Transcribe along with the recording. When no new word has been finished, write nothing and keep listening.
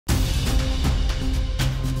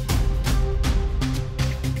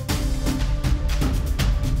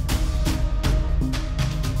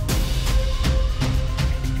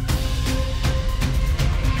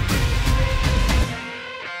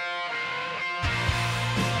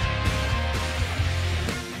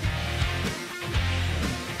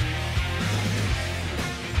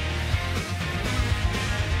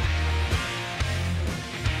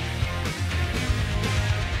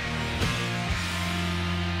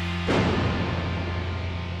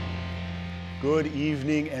Good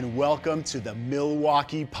evening and welcome to the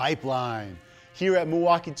Milwaukee Pipeline. Here at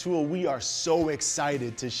Milwaukee Tool, we are so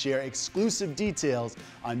excited to share exclusive details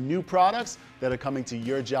on new products that are coming to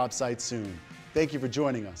your job site soon. Thank you for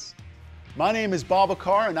joining us. My name is Bob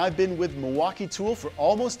Akar and I've been with Milwaukee Tool for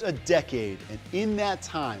almost a decade, and in that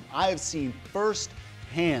time I have seen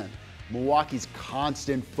firsthand Milwaukee's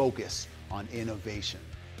constant focus on innovation.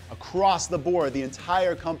 Across the board, the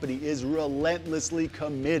entire company is relentlessly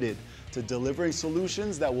committed to delivering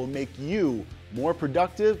solutions that will make you more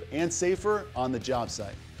productive and safer on the job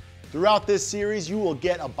site. Throughout this series, you will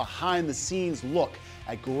get a behind-the-scenes look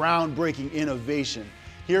at groundbreaking innovation,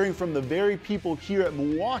 hearing from the very people here at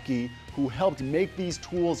Milwaukee who helped make these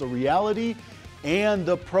tools a reality, and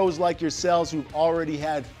the pros like yourselves who've already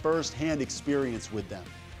had first-hand experience with them.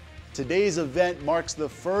 Today's event marks the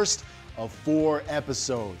first of 4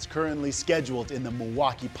 episodes currently scheduled in the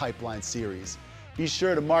Milwaukee Pipeline series. Be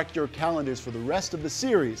sure to mark your calendars for the rest of the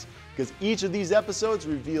series, because each of these episodes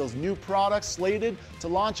reveals new products slated to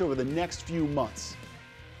launch over the next few months.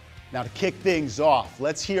 Now, to kick things off,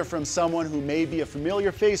 let's hear from someone who may be a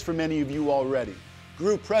familiar face for many of you already.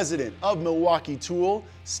 Group President of Milwaukee Tool,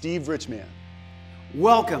 Steve Richman.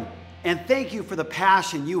 Welcome, and thank you for the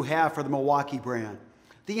passion you have for the Milwaukee brand.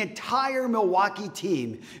 The entire Milwaukee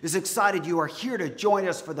team is excited you are here to join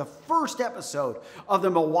us for the first episode of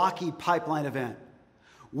the Milwaukee Pipeline event.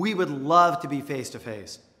 We would love to be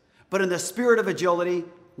face-to-face, but in the spirit of agility,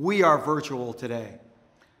 we are virtual today.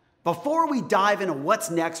 Before we dive into what's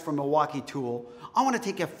next for Milwaukee Tool, I want to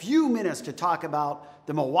take a few minutes to talk about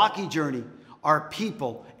the Milwaukee journey, our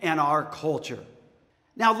people, and our culture.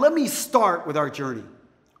 Now, let me start with our journey.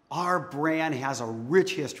 Our brand has a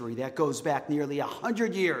rich history that goes back nearly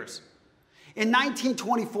 100 years. In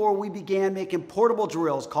 1924, we began making portable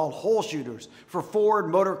drills called hole shooters for Ford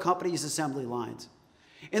Motor Company's assembly lines.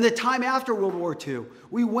 In the time after World War II,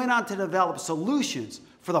 we went on to develop solutions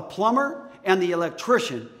for the plumber and the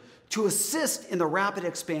electrician to assist in the rapid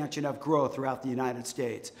expansion of growth throughout the United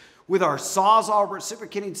States with our Sawzall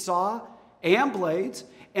reciprocating saw and blades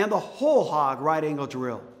and the whole hog right angle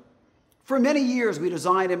drill. For many years, we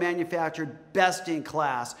designed and manufactured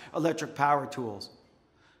best-in-class electric power tools.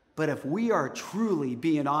 But if we are truly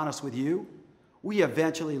being honest with you, we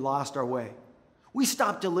eventually lost our way. We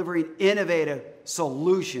stopped delivering innovative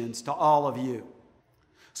solutions to all of you.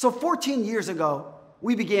 So 14 years ago,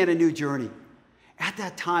 we began a new journey. At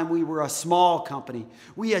that time, we were a small company.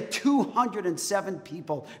 We had 207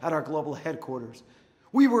 people at our global headquarters.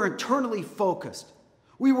 We were internally focused.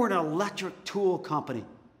 We were an electric tool company.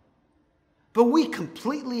 But we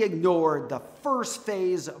completely ignored the first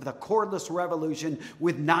phase of the cordless revolution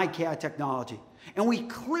with NiCad technology. And we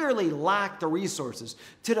clearly lacked the resources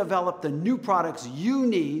to develop the new products you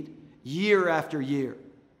need year after year.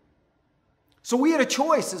 So we had a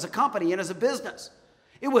choice as a company and as a business.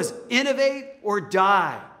 It was innovate or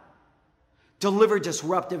die. Deliver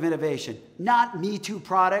disruptive innovation, not me-too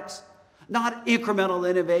products, not incremental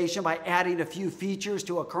innovation by adding a few features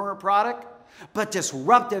to a current product, but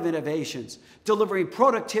disruptive innovations, delivering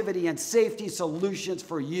productivity and safety solutions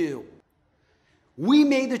for you. We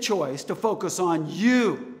made the choice to focus on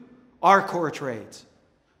you, our core trades.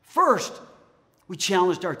 First, we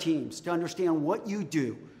challenged our teams to understand what you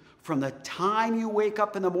do from the time you wake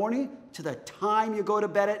up in the morning to the time you go to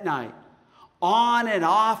bed at night, on and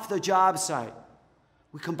off the job site.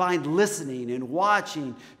 We combined listening and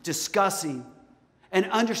watching, discussing, and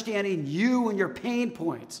understanding you and your pain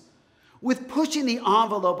points with pushing the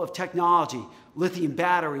envelope of technology, lithium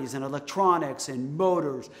batteries and electronics and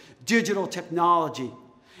motors, digital technology,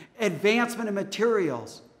 advancement in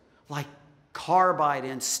materials like carbide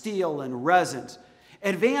and steel and resins,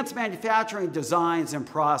 advanced manufacturing designs and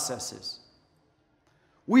processes.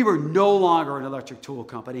 We were no longer an electric tool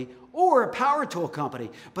company or a power tool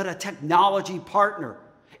company, but a technology partner,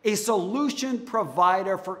 a solution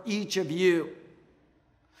provider for each of you.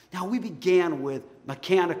 Now, we began with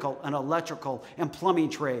mechanical and electrical and plumbing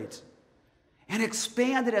trades and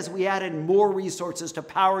expanded as we added more resources to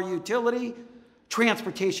power utility,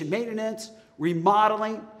 transportation maintenance,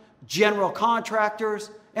 remodeling, general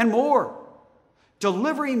contractors, and more,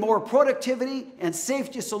 delivering more productivity and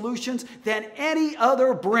safety solutions than any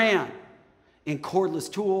other brand in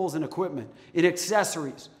cordless tools and equipment, in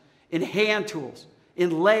accessories, in hand tools,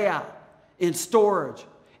 in layout, in storage,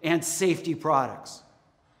 and safety products.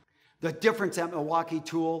 The difference at Milwaukee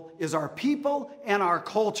Tool is our people and our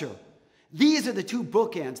culture. These are the two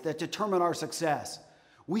bookends that determine our success.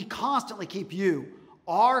 We constantly keep you,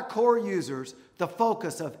 our core users, the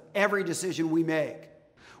focus of every decision we make.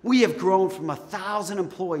 We have grown from 1,000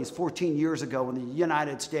 employees 14 years ago in the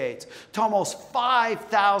United States to almost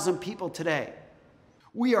 5,000 people today.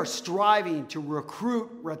 We are striving to recruit,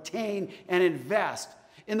 retain, and invest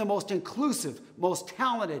in the most inclusive, most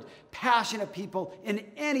talented, passionate people in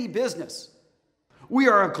any business. We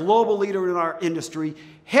are a global leader in our industry,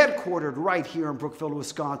 headquartered right here in Brookfield,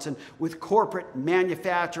 Wisconsin, with corporate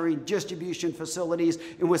manufacturing, distribution facilities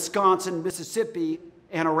in Wisconsin, Mississippi,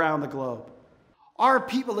 and around the globe. Our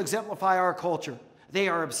people exemplify our culture. They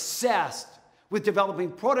are obsessed with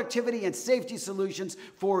developing productivity and safety solutions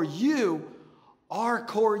for you, our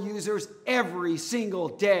core users, every single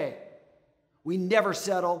day. We never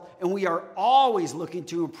settle, and we are always looking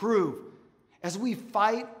to improve as we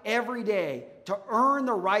fight every day to earn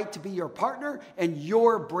the right to be your partner and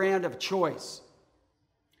your brand of choice.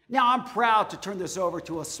 Now, I'm proud to turn this over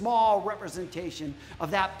to a small representation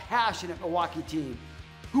of that passionate Milwaukee team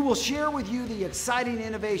who will share with you the exciting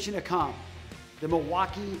innovation to come. The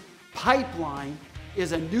Milwaukee Pipeline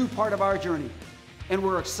is a new part of our journey, and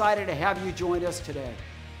we're excited to have you join us today.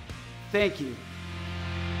 Thank you.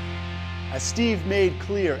 As Steve made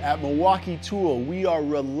clear, at Milwaukee Tool, we are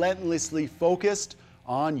relentlessly focused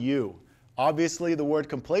on you. Obviously, the word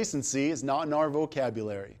complacency is not in our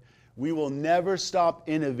vocabulary. We will never stop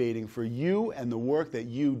innovating for you and the work that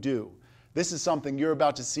you do. This is something you're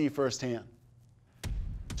about to see firsthand.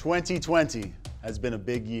 2020 has been a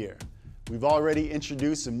big year. We've already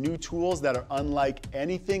introduced some new tools that are unlike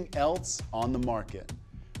anything else on the market.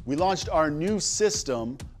 We launched our new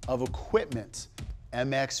system of equipment,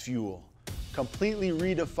 MX Fuel, completely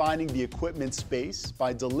redefining the equipment space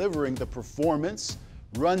by delivering the performance,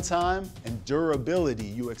 runtime, and durability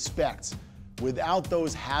you expect without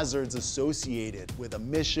those hazards associated with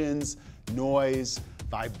emissions, noise,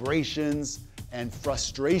 vibrations, and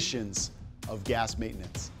frustrations of gas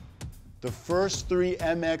maintenance. The first 3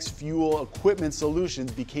 MX Fuel equipment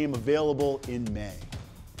solutions became available in May.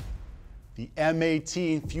 The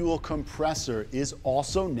M18 fuel compressor is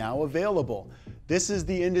also now available. This is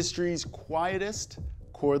the industry's quietest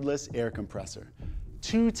cordless air compressor,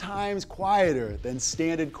 2 times quieter than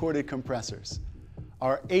standard corded compressors.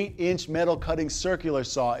 Our 8-inch metal cutting circular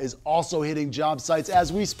saw is also hitting job sites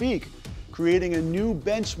as we speak, creating a new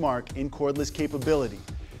benchmark in cordless capability.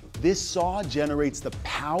 This saw generates the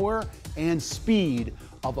power and speed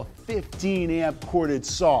of a 15-amp corded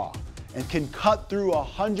saw and can cut through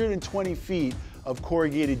 120 feet of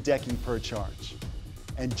corrugated decking per charge.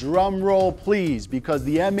 And drum roll please, because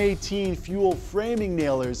the M18 fuel framing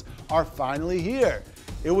nailers are finally here.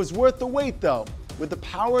 It was worth the wait though. With the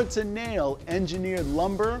power to nail engineered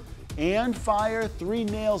lumber and fire 3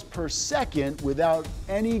 nails per second without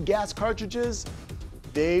any gas cartridges,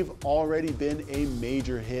 they've already been a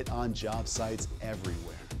major hit on job sites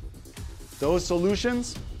everywhere. Those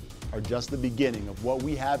solutions are just the beginning of what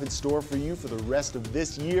we have in store for you for the rest of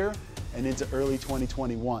this year and into early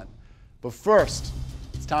 2021. But first,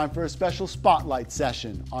 it's time for a special spotlight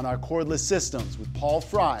session on our cordless systems with Paul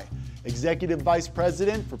Fry, Executive Vice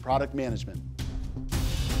President for Product Management.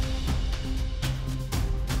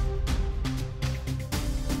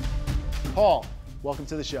 Paul, welcome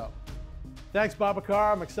to the show. Thanks,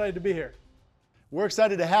 Babacar. I'm excited to be here. We're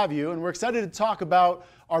excited to have you, and we're excited to talk about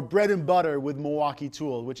our bread and butter with Milwaukee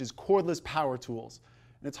Tool, which is cordless power tools.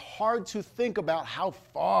 And it's hard to think about how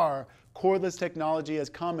far cordless technology has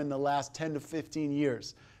come in the last 10 to 15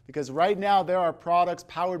 years. Because right now there are products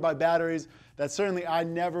powered by batteries that certainly I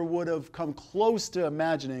never would have come close to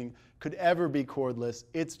imagining could ever be cordless.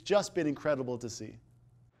 It's just been incredible to see.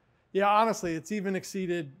 Yeah, honestly, it's even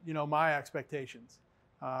exceeded, my expectations.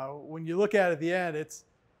 When you look at it at the end,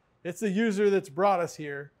 it's the user that's brought us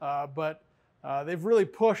here, but they've really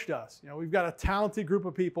pushed us. We've got a talented group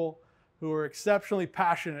of people who are exceptionally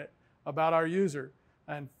passionate about our user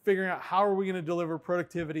and figuring out how are we going to deliver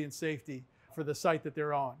productivity and safety for the site that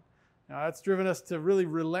they're on. That's driven us to really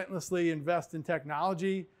relentlessly invest in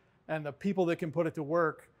technology and the people that can put it to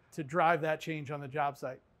work to drive that change on the job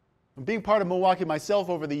site. Being part of Milwaukee myself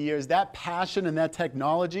over the years, that passion and that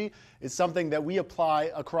technology is something that we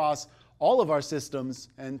apply across all of our systems,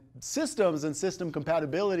 and system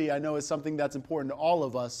compatibility I know is something that's important to all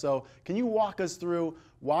of us. So can you walk us through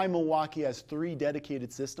why Milwaukee has 3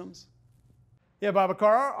 dedicated systems? Yeah,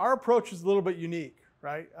 Babacar, our approach is a little bit unique,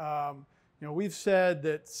 right? We've said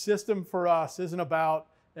that system for us isn't about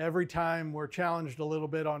every time we're challenged a little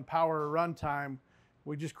bit on power or runtime,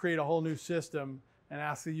 we just create a whole new system and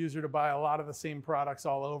ask the user to buy a lot of the same products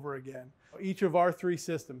all over again. Each of our 3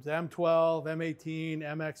 systems, M12, M18,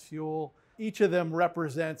 MX Fuel, each of them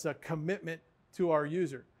represents a commitment to our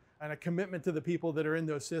user and a commitment to the people that are in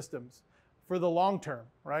those systems for the long term,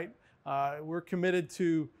 right? We're committed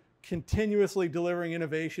to continuously delivering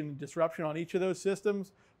innovation and disruption on each of those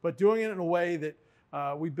systems, but doing it in a way that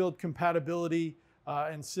we build compatibility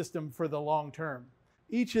and system for the long term.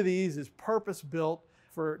 Each of these is purpose-built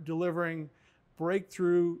for delivering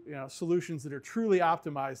breakthrough solutions that are truly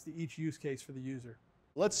optimized to each use case for the user.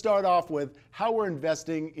 Let's start off with how we're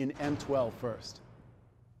investing in M12 first.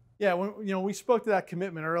 Yeah, when we spoke to that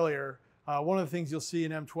commitment earlier, one of the things you'll see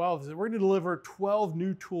in M12 is that we're going to deliver 12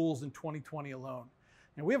 new tools in 2020 alone.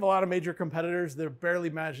 And we have a lot of major competitors that have barely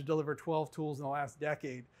managed to deliver 12 tools in the last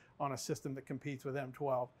decade on a system that competes with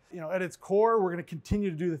M12. At its core, we're going to continue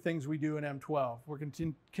to do the things we do in M12. We're going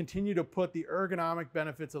to continue to put the ergonomic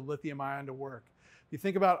benefits of lithium ion to work. If you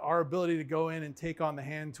think about our ability to go in and take on the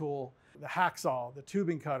hand tool, the hacksaw, the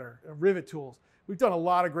tubing cutter, rivet tools, we've done a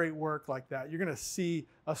lot of great work like that. You're going to see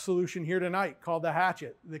a solution here tonight called the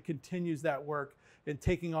hatchet that continues that work in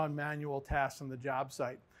taking on manual tasks on the job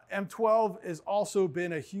site. M12 has also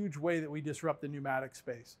been a huge way that we disrupt the pneumatic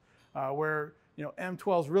space, where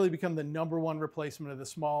M12's really become the #1 replacement of the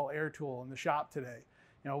small air tool in the shop today.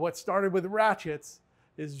 What started with ratchets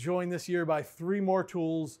is joined this year by 3 more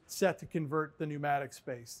tools set to convert the pneumatic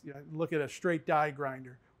space. Look at a straight die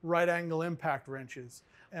grinder, right angle impact wrenches,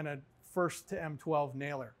 and a first to M12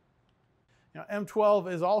 nailer.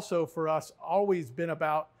 M12 is also for us always been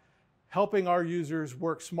about helping our users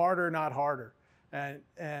work smarter, not harder.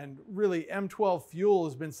 And really M12 fuel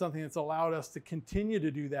has been something that's allowed us to continue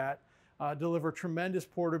to do that, deliver tremendous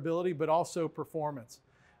portability, but also performance.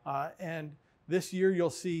 And this year you'll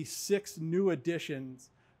see 6 new additions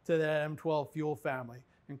to that M12 fuel family,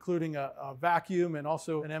 including a vacuum and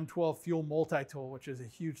also an M12 fuel multi-tool, which is a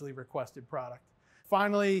hugely requested product.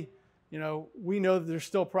 Finally, we know that there's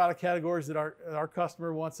still product categories that our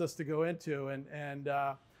customer wants us to go into, and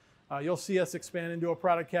you'll see us expand into a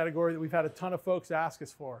product category that we've had a ton of folks ask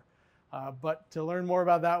us for. But to learn more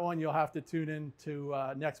about that one, you'll have to tune in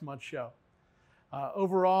to next month's show.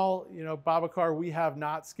 Overall, Babacar, we have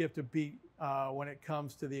not skipped a beat when it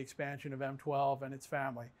comes to the expansion of M12 and its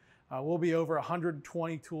family. We'll be over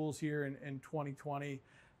 120 tools here in 2020,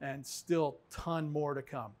 and still a ton more to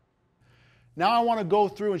come. Now I want to go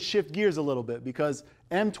through and shift gears a little bit, because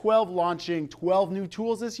M12 launching 12 new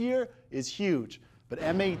tools this year is huge. But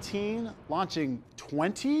M18 launching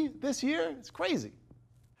 20 this year, it's crazy.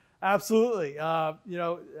 Absolutely.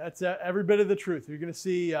 That's every bit of the truth. You're going to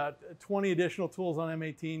see 20 additional tools on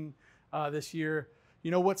M18 this year.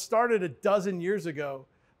 What started a dozen years ago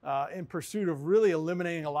in pursuit of really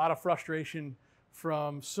eliminating a lot of frustration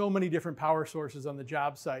from so many different power sources on the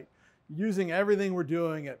job site, using everything we're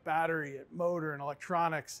doing at battery, at motor, and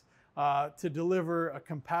electronics to deliver a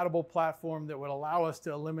compatible platform that would allow us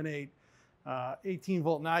to eliminate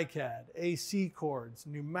 18-volt NiCad, AC cords,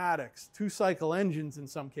 pneumatics, 2-cycle engines in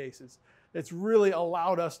some cases. It's really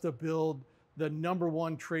allowed us to build the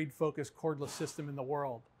 #1 trade-focused cordless system in the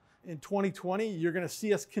world. In 2020, you're going to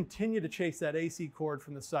see us continue to chase that AC cord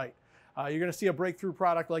from the site. You're going to see a breakthrough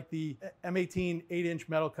product like the M18 8-inch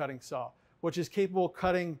metal cutting saw, which is capable of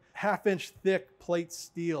cutting 1/2-inch thick plate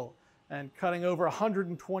steel and cutting over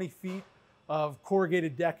 120 feet of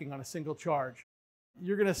corrugated decking on a single charge.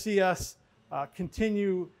 You're going to see us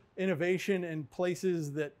continue innovation in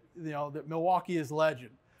places that Milwaukee is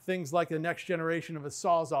legend. Things like the next generation of a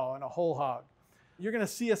Sawzall and a Whole Hog. You're going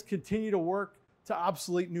to see us continue to work to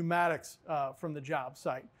obsolete pneumatics from the job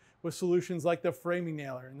site with solutions like the framing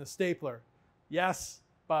nailer and the stapler. Yes,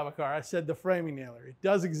 Babacar, I said the framing nailer. It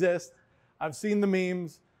does exist. I've seen the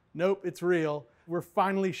memes. Nope, it's real. We're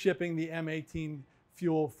finally shipping the M18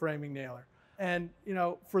 fuel framing nailer. And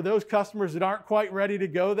for those customers that aren't quite ready to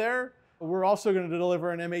go there, we're also going to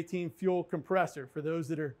deliver an M18 fuel compressor for those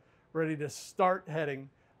that are ready to start heading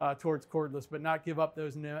towards cordless, but not give up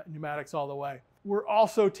those pneumatics all the way. We're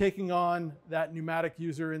also taking on that pneumatic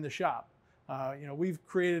user in the shop. We've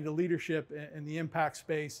created a leadership in the impact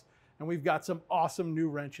space, and we've got some awesome new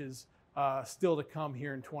wrenches still to come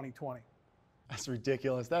here in 2020. That's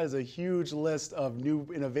ridiculous. That is a huge list of new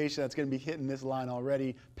innovation that's going to be hitting this line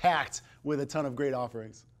already, packed with a ton of great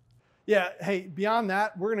offerings. Yeah, hey, beyond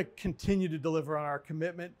that, we're going to continue to deliver on our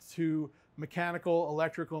commitment to mechanical,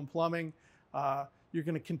 electrical, and plumbing. You're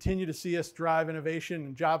going to continue to see us drive innovation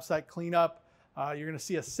and Jobsite Clean Up. You're going to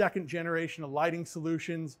see a second generation of lighting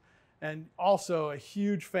solutions, and also a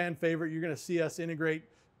huge fan favorite, you're going to see us integrate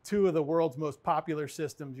 2 of the world's most popular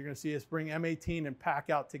systems. You're going to see us bring M18 and Pack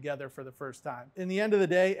Out together for the first time. In the end of the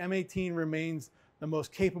day, M18 remains the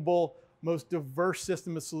most capable, most diverse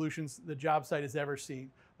system of solutions the job site has ever seen.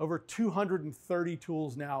 Over 230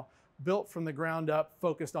 tools now, built from the ground up,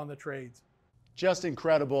 focused on the trades. just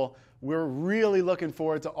incredible. We're really looking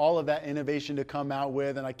forward to all of that innovation to come out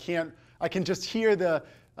with, and I can just hear the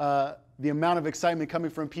amount of excitement coming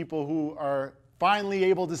from people who are finally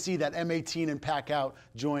able to see that M18 and Pack Out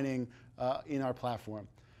joining in our platform.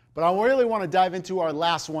 But I really want to dive into our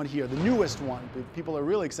last one here, the newest one that people are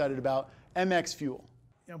really excited about, MX Fuel.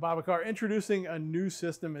 You know, Babacar, introducing a new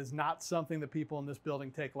system is not something that people in this building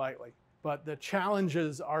take lightly. But the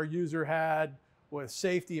challenges our user had with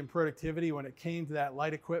safety and productivity when it came to that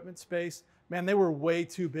light equipment space, man, they were way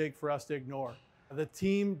too big for us to ignore. The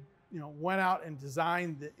team, went out and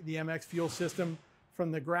designed the MX Fuel system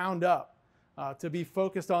from the ground up to be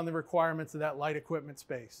focused on the requirements of that light equipment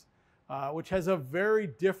space, which has a very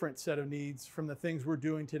different set of needs from the things we're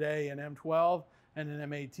doing today in M12 and in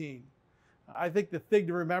M18. I think the thing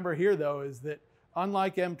to remember here, though, is that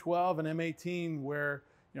unlike M12 and M18, where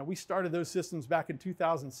we started those systems back in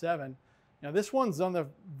 2007, this one's on the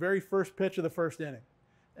very first pitch of the first inning.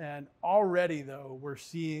 And already, though, we're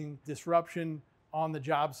seeing disruption on the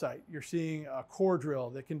job site. You're seeing a core drill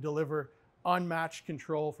that can deliver unmatched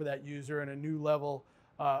control for that user and a new level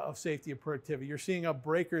of safety and productivity. You're seeing a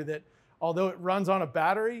breaker that, although it runs on a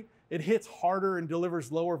battery, it hits harder and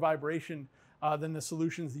delivers lower vibration than the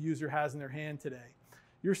solutions the user has in their hand today.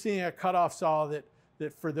 You're seeing a cutoff saw that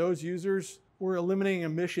for those users, we're eliminating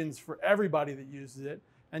emissions for everybody that uses it.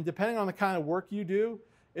 And depending on the kind of work you do,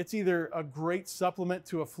 it's either a great supplement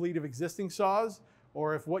to a fleet of existing saws,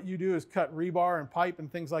 or if what you do is cut rebar and pipe and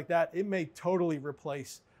things like that, it may totally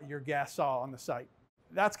replace your gas saw on the site.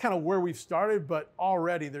 That's kind of where we've started, but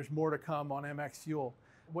already there's more to come on MX Fuel.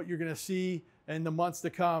 What you're going to see in the months to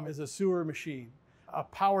come is a sewer machine, a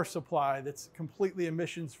power supply that's completely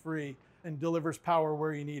emissions-free and delivers power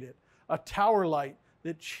where you need it, a tower light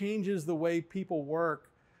that changes the way people work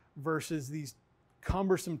versus these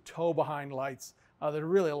cumbersome tow-behind lights that are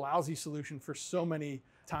really a lousy solution for so many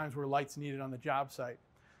times where light's needed on the job site.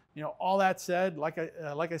 All that said, like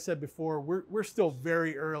I said before, we're still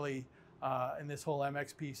very early in this whole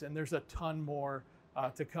MX piece, and there's a ton more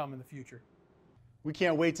to come in the future. We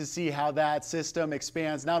can't wait to see how that system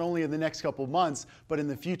expands not only in the next couple of months, but in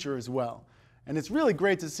the future as well. And it's really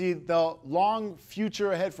great to see the long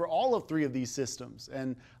future ahead for all of three of these systems.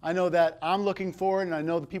 And I know that I'm looking forward, and I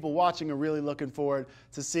know the people watching are really looking forward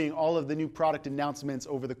to seeing all of the new product announcements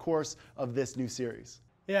over the course of this new series.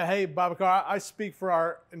 Yeah, hey, Babacar, I speak for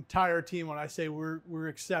our entire team when I say we're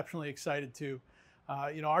exceptionally excited too.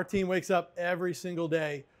 Our team wakes up every single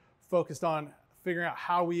day focused on figuring out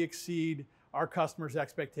how we exceed our customers'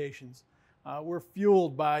 expectations. We're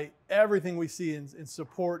fueled by everything we see in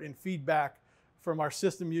support and feedback from our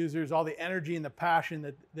system users. All the energy and the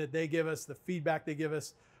passion that they give us, the feedback they give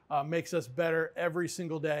us, makes us better every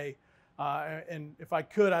single day. And if I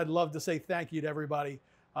could, I'd love to say thank you to everybody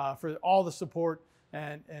for all the support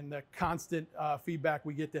and the constant feedback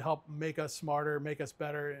we get to help make us smarter, make us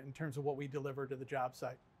better in terms of what we deliver to the job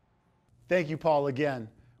site. Thank you, Paul, again.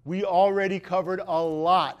 We already covered a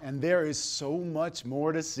lot, and there is so much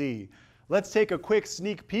more to see. Let's take a quick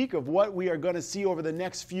sneak peek of what we are going to see over the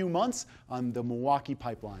next few months on the Milwaukee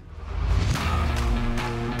Pipeline.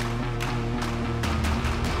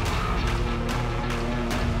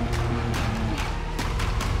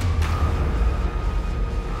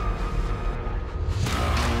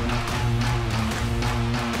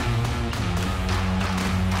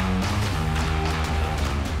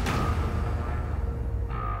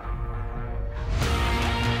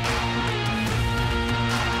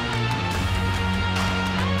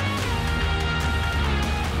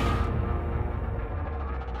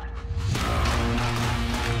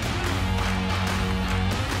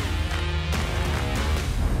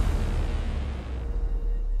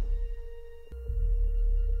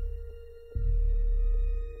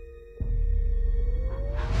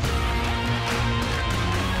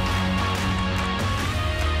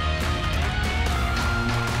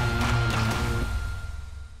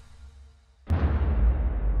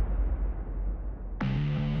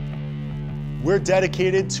 We're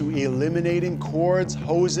dedicated to eliminating cords,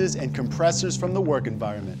 hoses, and compressors from the work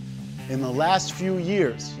environment. In the last few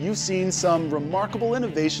years, you've seen some remarkable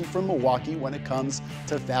innovation from Milwaukee when it comes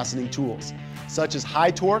to fastening tools, such as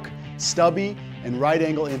high torque, stubby, and right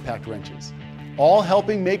angle impact wrenches, all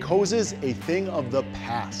helping make hoses a thing of the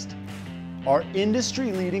past. Our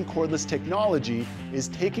industry-leading cordless technology is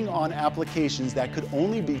taking on applications that could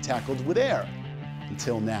only be tackled with air,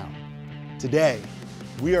 until now. Today,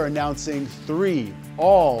 we are announcing 3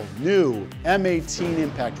 all-new M18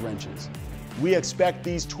 impact wrenches. We expect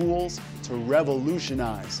these tools to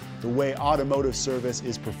revolutionize the way automotive service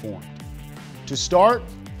is performed. To start,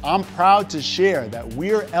 I'm proud to share that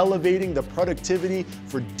we're elevating the productivity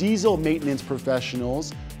for diesel maintenance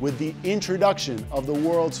professionals with the introduction of the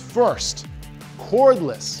world's first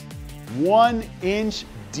cordless 1-inch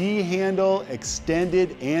D-handle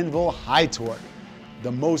extended anvil high torque,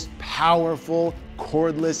 the most powerful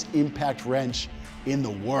cordless impact wrench in the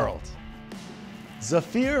world.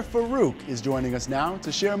 Zafir Farouk is joining us now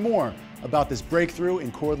to share more about this breakthrough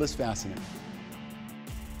in cordless fastening.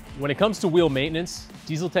 When it comes to wheel maintenance,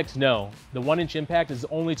 diesel techs know the 1-inch impact is the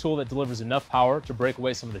only tool that delivers enough power to break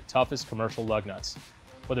away some of the toughest commercial lug nuts.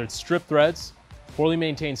 Whether it's stripped threads, poorly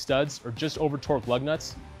maintained studs, or just over-torqued lug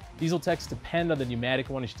nuts, diesel techs depend on the pneumatic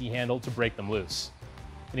 1-inch D-handle to break them loose.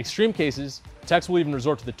 In extreme cases, techs will even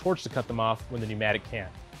resort to the torch to cut them off when the pneumatic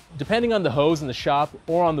can't. Depending on the hose in the shop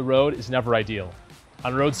or on the road is never ideal.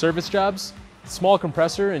 On road service jobs, a small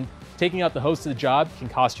compressor and taking out the hose to the job can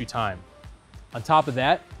cost you time. On top of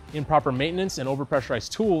that, improper maintenance and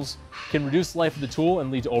overpressurized tools can reduce the life of the tool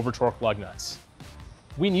and lead to over-torqued lug nuts.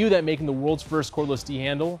 We knew that making the world's first cordless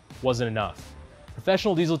D-handle wasn't enough.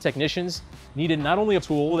 Professional diesel technicians needed not only a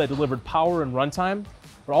tool that delivered power and runtime,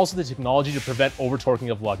 but also the technology to prevent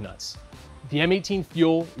over-torquing of lug nuts. The M18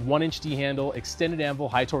 Fuel 1-inch D-handle extended anvil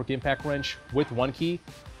high torque impact wrench with 1 key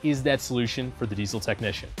is that solution for the diesel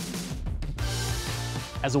technician.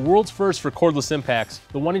 As a world's first for cordless impacts,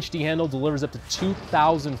 the 1-inch D-handle delivers up to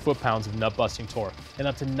 2,000 foot-pounds of nut-busting torque and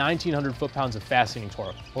up to 1,900 foot-pounds of fastening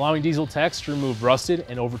torque, allowing diesel techs to remove rusted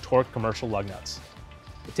and over-torqued commercial lug nuts.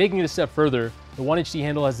 But taking it a step further, the 1-inch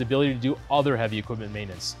D-handle has the ability to do other heavy equipment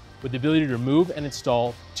maintenance, with the ability to remove and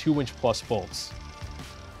install 2-inch plus bolts.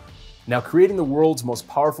 Now, creating the world's most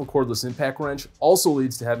powerful cordless impact wrench also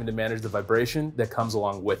leads to having to manage the vibration that comes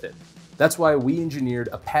along with it. That's why we engineered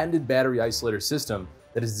a patented battery isolator system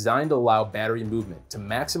that is designed to allow battery movement to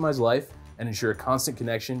maximize life and ensure a constant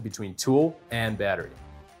connection between tool and battery.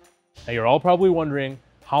 Now, you're all probably wondering,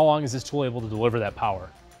 how long is this tool able to deliver that power?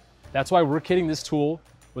 That's why we're kitting this tool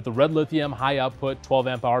with the red lithium high output 12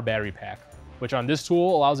 amp hour battery pack, which on this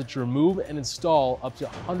tool allows it to remove and install up to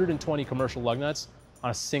 120 commercial lug nuts on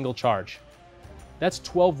a single charge. That's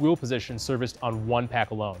 12 wheel positions serviced on 1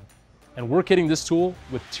 pack alone. And we're kitting this tool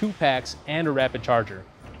with 2 packs and a rapid charger,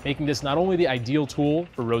 making this not only the ideal tool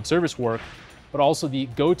for road service work, but also the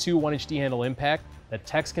go-to 1-inch D-handle impact that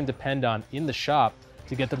techs can depend on in the shop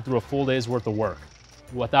to get them through a full day's worth of work,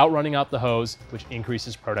 without running out the hose, which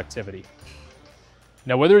increases productivity.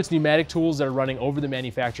 Now, whether it's pneumatic tools that are running over the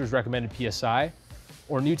manufacturer's recommended PSI,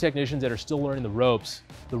 or new technicians that are still learning the ropes,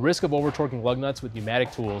 the risk of over-torquing lug nuts with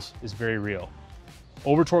pneumatic tools is very real.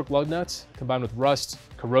 Over-torqued lug nuts, combined with rust,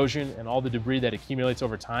 corrosion, and all the debris that accumulates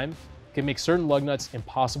over time, can make certain lug nuts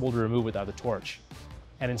impossible to remove without the torch.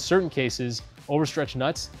 And in certain cases, overstretched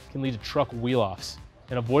nuts can lead to truck wheel-offs,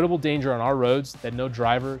 an avoidable danger on our roads that no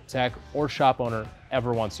driver, tech, or shop owner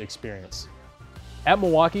ever wants to experience. At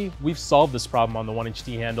Milwaukee, we've solved this problem on the 1-inch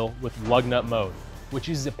D-handle with lug nut mode, which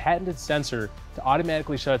uses a patented sensor to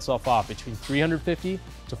automatically shut itself off between 350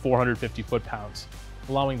 to 450 foot-pounds,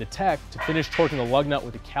 allowing the tech to finish torquing the lug nut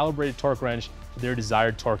with a calibrated torque wrench to their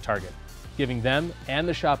desired torque target, giving them and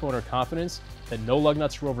the shop owner confidence that no lug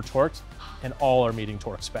nuts are over-torqued and all are meeting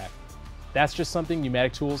torque spec. That's just something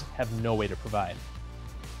pneumatic tools have no way to provide.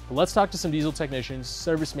 But let's talk to some diesel technicians,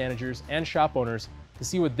 service managers, and shop owners to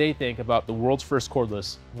see what they think about the world's first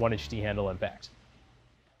cordless 1-inch D-handle impact.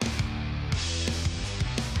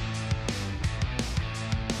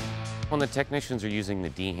 When the technicians are using the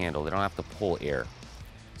D-handle, they don't have to pull air,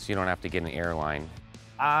 so you don't have to get an air line.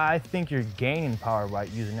 I think you're gaining power by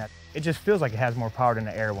using that. It just feels like it has more power than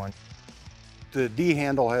the air one. The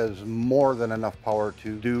D-handle has more than enough power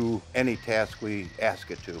to do any task we ask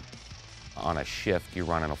it to. On a shift, you're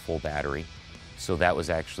running a full battery, so that was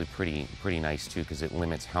actually pretty nice too, because it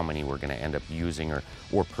limits how many we're going to end up using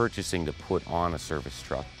or purchasing to put on a service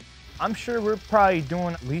truck. I'm sure we're probably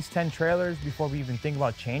doing at least 10 trailers before we even think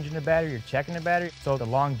about changing the battery or checking the battery. So the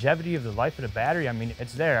longevity of the life of the battery, I mean,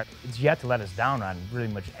 it's there. It's yet to let us down on really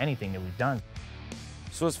much anything that we've done.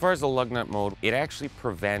 So as far as the lug nut mode, it actually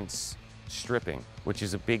prevents stripping, which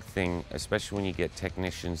is a big thing, especially when you get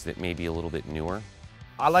technicians that may be a little bit newer.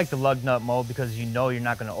 I like the lug nut mode because you know you're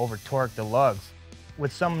not going to over torque the lugs.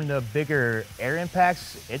 With some of the bigger air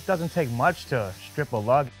impacts, it doesn't take much to strip a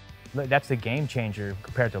lug. That's the game changer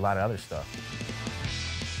compared to a lot of other stuff.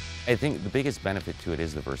 I think the biggest benefit to it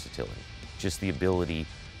is the versatility. Just the ability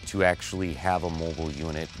to actually have a mobile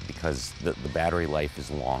unit, because the battery life is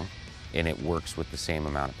long and it works with the same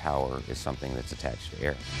amount of power as something that's attached to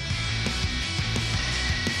air.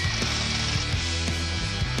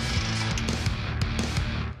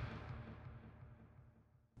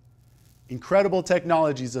 Incredible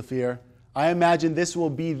technology, Zafir. I imagine this will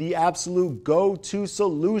be the absolute go-to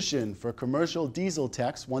solution for commercial diesel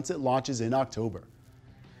techs once it launches in October.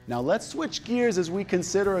 Now let's switch gears as we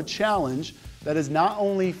consider a challenge that is not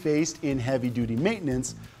only faced in heavy-duty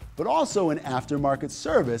maintenance, but also in aftermarket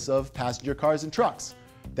service of passenger cars and trucks.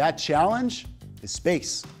 That challenge is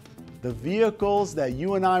space. The vehicles that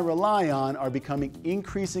you and I rely on are becoming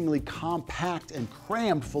increasingly compact and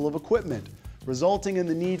crammed full of equipment, resulting in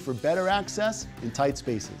the need for better access in tight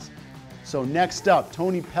spaces. So next up,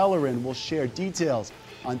 Tony Pellerin will share details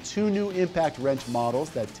on 2 new impact wrench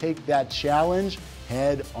models that take that challenge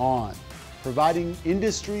head on, providing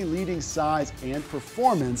industry-leading size and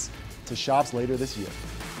performance to shops later this year.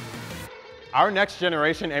 Our next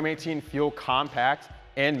generation M18 Fuel compact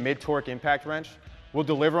and mid-torque impact wrench will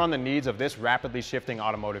deliver on the needs of this rapidly shifting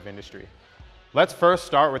automotive industry. Let's first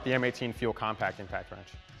start with the M18 Fuel compact impact wrench.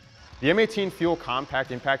 The M18 Fuel compact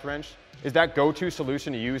impact wrench is that go-to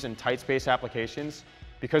solution to use in tight space applications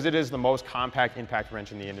because it is the most compact impact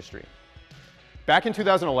wrench in the industry. Back in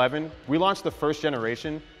 2011, we launched the first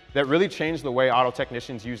generation that really changed the way auto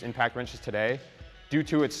technicians use impact wrenches today due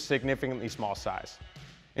to its significantly small size.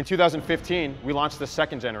 In 2015, we launched the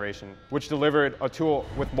second generation, which delivered a tool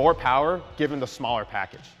with more power given the smaller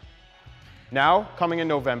package. Now, coming in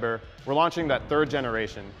November, we're launching that third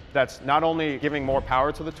generation that's not only giving more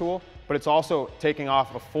power to the tool, but it's also taking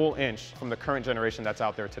off a full inch from the current generation that's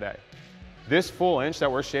out there today. This full inch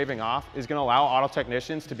that we're shaving off is going to allow auto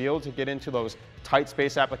technicians to be able to get into those tight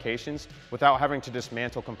space applications without having to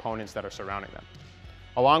dismantle components that are surrounding them.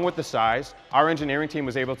 Along with the size, our engineering team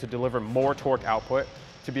was able to deliver more torque output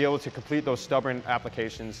to be able to complete those stubborn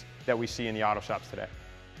applications that we see in the auto shops today.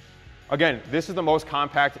 Again, this is the most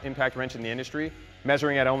compact impact wrench in the industry,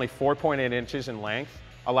 measuring at only 4.8 inches in length,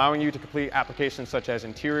 allowing you to complete applications such as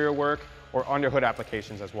interior work or underhood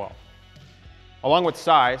applications as well. Along with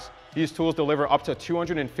size, these tools deliver up to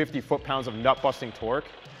 250 foot-pounds of nut-busting torque,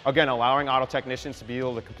 again allowing auto technicians to be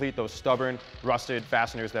able to complete those stubborn, rusted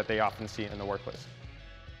fasteners that they often see in the workplace.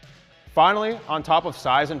 Finally, on top of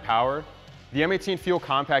size and power, the M18 Fuel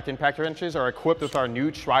compact impact wrenches are equipped with our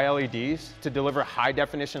new Tri-LEDs to deliver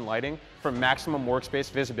high-definition lighting for maximum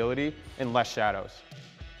workspace visibility and less shadows.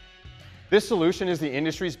 This solution is the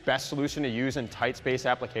industry's best solution to use in tight space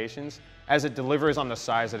applications as it delivers on the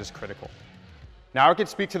size that is critical. Now I could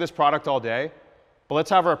speak to this product all day, but let's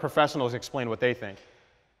have our professionals explain what they think.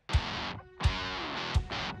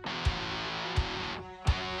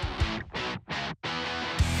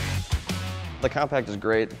 The compact is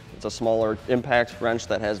great. It's a smaller impact wrench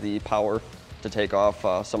that has the power to take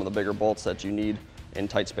off some of the bigger bolts that you need in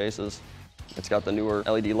tight spaces. It's got the newer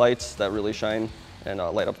LED lights that really shine and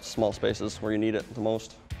light up small spaces where you need it the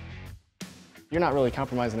most. You're not really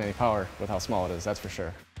compromising any power with how small it is, that's for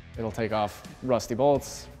sure. It'll take off rusty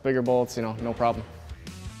bolts, bigger bolts, no problem.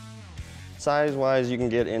 Size-wise, you can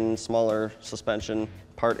get in smaller suspension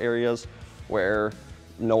part areas where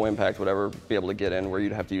no impact would ever be able to get in, where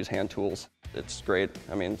you'd have to use hand tools. It's great.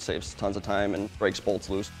 I mean, it saves tons of time and breaks bolts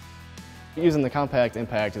loose. Using the compact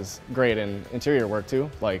impact is great in interior work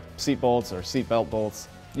too, like seat bolts or seat belt bolts.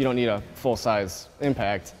 You don't need a full-size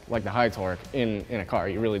impact like the high torque in a car,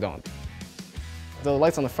 you really don't. The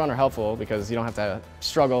lights on the front are helpful because you don't have to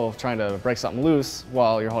struggle trying to break something loose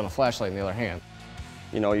while you're holding a flashlight in the other hand.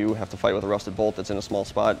 You have to fight with a rusted bolt that's in a small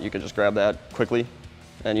spot. You can just grab that quickly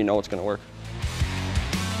and you know it's going to work.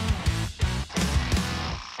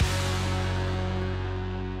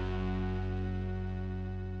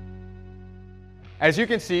 As you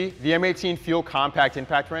can see, the M18 Fuel compact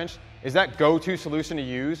impact wrench is that go-to solution to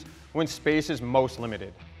use when space is most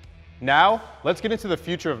limited. Now, let's get into the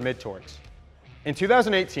future of mid-torques. In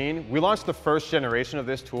 2018, we launched the first generation of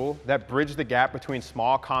this tool that bridged the gap between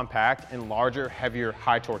small compact and larger, heavier,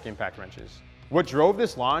 high-torque impact wrenches. What drove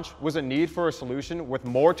this launch was a need for a solution with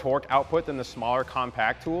more torque output than the smaller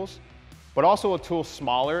compact tools, but also a tool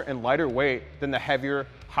smaller and lighter weight than the heavier,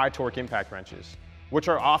 high-torque impact wrenches, which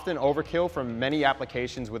are often overkill for many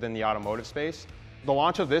applications within the automotive space. The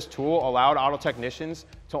launch of this tool allowed auto technicians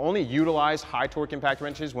to only utilize high torque impact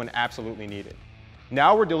wrenches when absolutely needed.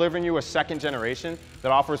 Now we're delivering you a second generation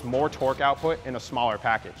that offers more torque output in a smaller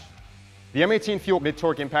package. The M18 Fuel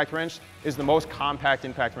mid-torque impact wrench is the most compact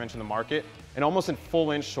impact wrench in the market and almost a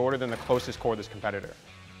full inch shorter than the closest cordless competitor.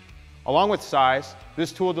 Along with size,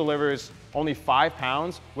 this tool delivers only 5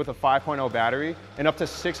 pounds with a 5.0 battery and up to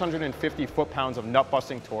 650 foot-pounds of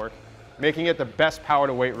nut-busting torque, making it the best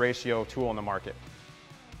power-to-weight ratio tool on the market.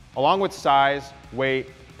 Along with size, weight,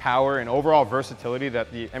 power, and overall versatility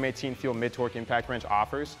that the M18 Fuel mid-torque impact wrench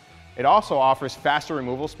offers, It also offers faster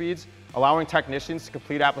removal speeds, allowing technicians to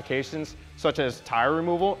complete applications such as tire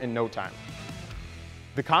removal in no time.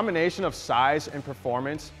 The combination of size and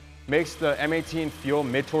performance makes the M18 Fuel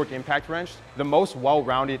mid-torque impact wrench the most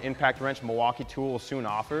well-rounded impact wrench Milwaukee Tool will soon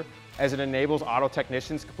offer, as it enables auto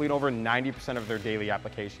technicians to complete over 90% of their daily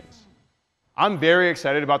applications. I'm very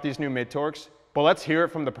excited about these new mid-torques, but let's hear it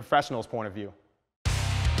from the professional's point of view.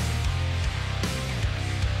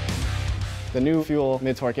 The new Fuel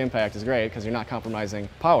mid-torque impact is great because you're not compromising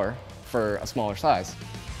power for a smaller size.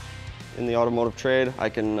 In the automotive trade, I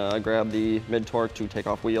can grab the mid-torque to take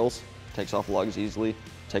off wheels, takes off lugs easily,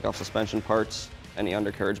 take off suspension parts, any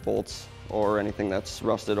undercarriage bolts, or anything that's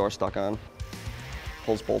rusted or stuck on.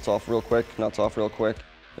 Pulls bolts off real quick, nuts off real quick.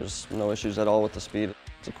 There's no issues at all with the speed.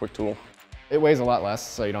 It's a quick tool. It weighs a lot less,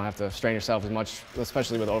 so you don't have to strain yourself as much,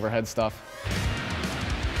 especially with overhead stuff.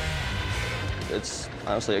 It's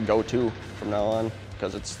honestly a go-to from now on,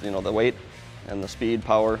 because it's, the weight and the speed,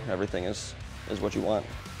 power, everything is what you want.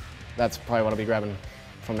 That's probably what I'll be grabbing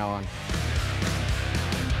from now on.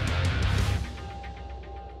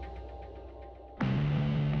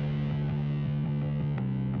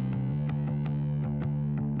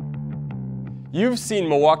 You've seen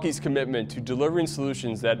Milwaukee's commitment to delivering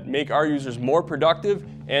solutions that make our users more productive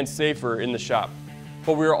and safer in the shop.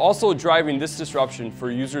 But we are also driving this disruption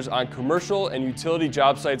for users on commercial and utility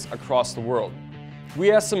job sites across the world.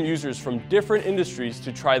 We asked some users from different industries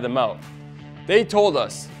to try them out. They told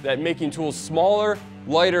us that making tools smaller,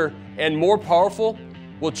 lighter, and more powerful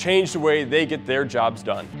will change the way they get their jobs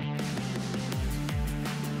done.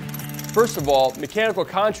 First of all, mechanical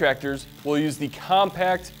contractors will use the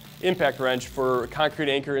compact impact wrench for concrete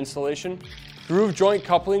anchor installation, groove joint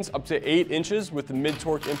couplings up to 8 inches with the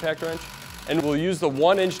mid-torque impact wrench, and will use the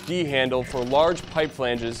 1-inch D handle for large pipe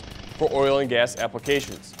flanges for oil and gas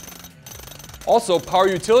applications. Also, power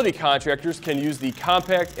utility contractors can use the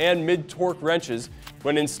compact and mid-torque wrenches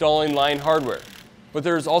when installing line hardware. But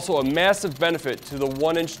there is also a massive benefit to the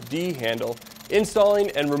 1-inch D handle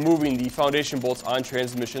installing and removing the foundation bolts on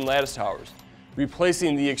transmission lattice towers,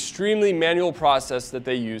 replacing the extremely manual process that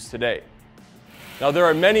they use today. Now, there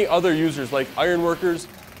are many other users like ironworkers,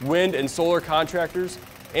 wind and solar contractors,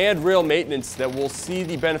 and rail maintenance that will see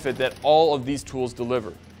the benefit that all of these tools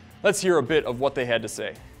deliver. Let's hear a bit of what they had to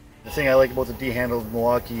say. The thing I like about the D-handled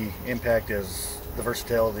Milwaukee impact is the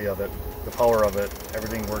versatility of it, the power of it.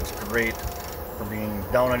 Everything works great. From being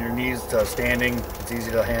down on your knees to standing, it's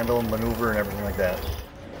easy to handle and maneuver and everything like that.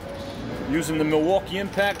 Using the Milwaukee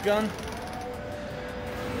impact gun,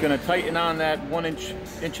 gonna tighten on that 1-inch,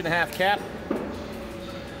 1.5-inch cap.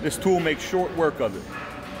 This tool makes short work of it.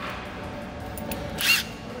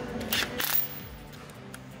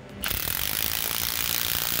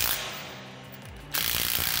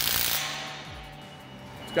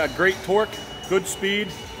 It's got great torque, good speed,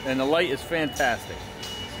 and the light is fantastic.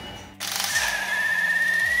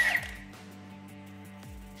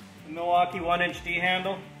 The Milwaukee 1-inch D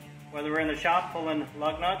handle, whether we're in the shop pulling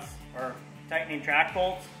lug nuts or tightening track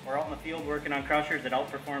bolts or out in the field working on crushers, it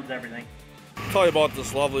outperforms everything. I'll tell you about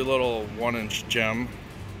this lovely little 1-inch gem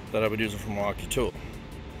that I've been using from Milwaukee Tool.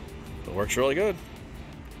 It works really good.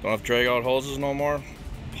 Don't have to drag out hoses no more.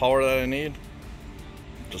 Power that I need.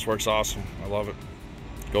 It just works awesome. I love it.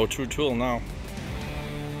 Go-to tool now.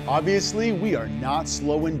 Obviously, we are not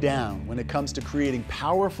slowing down when it comes to creating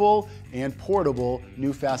powerful and portable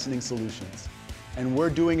new fastening solutions. And we're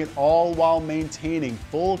doing it all while maintaining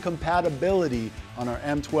full compatibility on our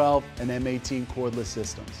M12 and M18 cordless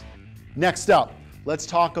systems. Next up, let's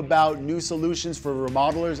talk about new solutions for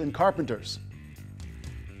remodelers and carpenters.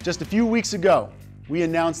 Just a few weeks ago, we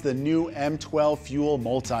announced the new M12 Fuel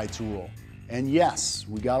multi-tool. And yes,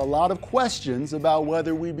 we got a lot of questions about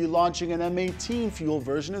whether we'd be launching an M18 Fuel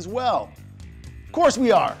version as well. Of course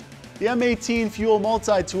we are. The M18 Fuel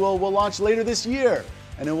multi-tool will launch later this year,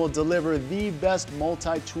 and it will deliver the best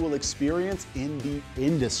multi-tool experience in the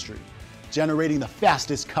industry, generating the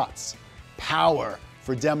fastest cuts, power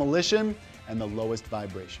for demolition, and the lowest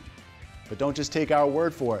vibration. But don't just take our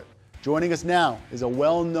word for it. Joining us now is a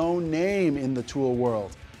well-known name in the tool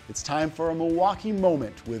world. It's time for a Milwaukee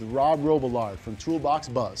moment with Rob Robillard from Toolbox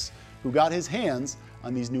Buzz, who got his hands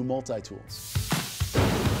on these new multi-tools.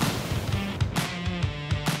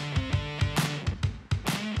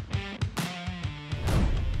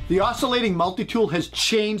 The Oscillating multi-tool has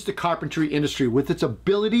changed the carpentry industry with its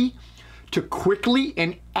ability to quickly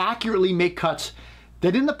and accurately make cuts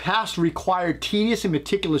that in the past required tedious and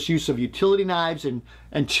meticulous use of utility knives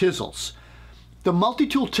and chisels. The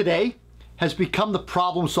multi-tool today has become the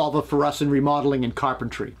problem solver for us in remodeling and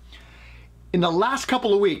carpentry. In the last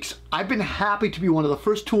couple of weeks, I've been happy to be one of the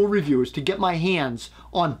first tool reviewers to get my hands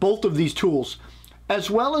on both of these tools, as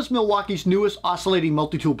well as Milwaukee's newest oscillating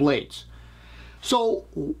multi-tool blades. So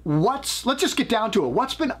let's just get down to it.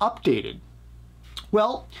 What's been updated?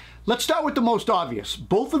 Well, let's start with the most obvious.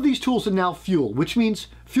 Both of these tools are now fuel, which means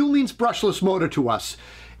fuel means brushless motor to us.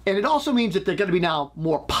 And it also means that they're going to be now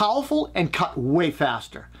more powerful and cut way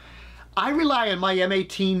faster. I rely on my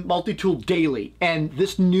M18 multi-tool daily, and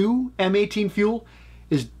this new M18 fuel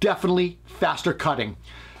is definitely faster cutting.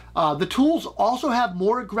 The tools also have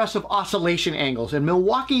more aggressive oscillation angles, and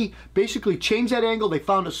Milwaukee basically changed that angle. They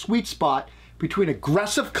found a sweet spot between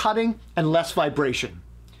aggressive cutting and less vibration.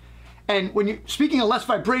 And when you're speaking of less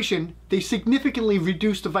vibration, they significantly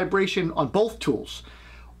reduced the vibration on both tools.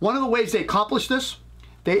 One of the ways they accomplished this,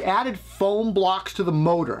 they added foam blocks to the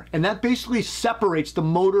motor, and that basically separates the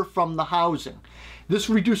motor from the housing.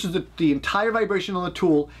 This reduces the entire vibration on the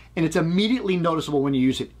tool, and it's immediately noticeable when you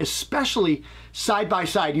use it, especially side by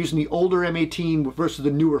side using the older M18 versus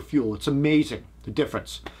the newer fuel. It's amazing, the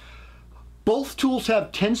difference. Both tools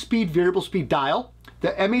have 10-speed variable speed dial. The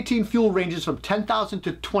M18 fuel ranges from 10,000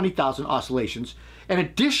 to 20,000 oscillations. And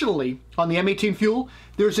additionally, on the M18 fuel,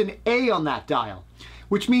 there's an A on that dial,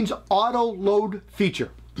 which means auto load feature.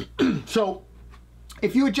 So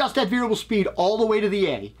if you adjust that variable speed all the way to the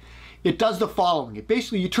A, it does the following. It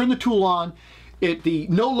basically, you turn the tool on, the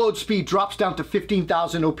no load speed drops down to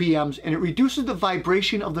 15,000 OPMs, and it reduces the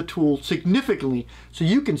vibration of the tool significantly, so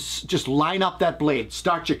you can just line up that blade,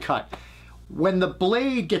 start your cut. When the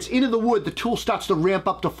blade gets into the wood, the tool starts to ramp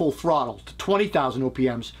up to full throttle, to 20,000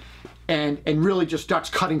 OPMs, and really just starts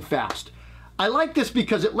cutting fast. I like this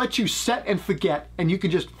because it lets you set and forget, and you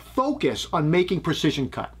can just focus on making precision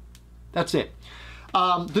cut. That's it.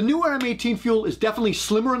 The newer M18 fuel is definitely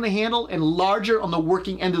slimmer in the handle and larger on the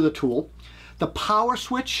working end of the tool. The power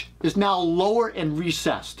switch is now lower and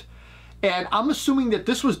recessed. And I'm assuming that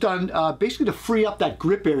this was done basically to free up that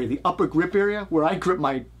grip area, the upper grip area, where I grip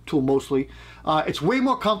my tool mostly. It's way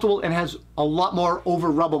more comfortable and has a lot more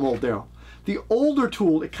over rubber mold there. The older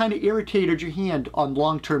tool, it kind of irritated your hand on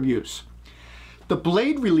long-term use. The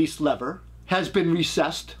blade release lever has been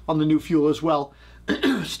recessed on the new fuel as well.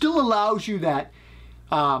 Still allows you that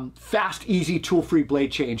fast, easy, tool-free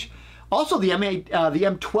blade change. Also, the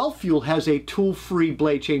M12 fuel has a tool-free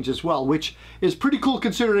blade change as well, which is pretty cool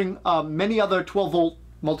considering many other 12-volt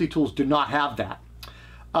multi-tools do not have that.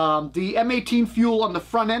 The M18 fuel on the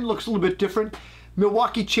front end looks a little bit different.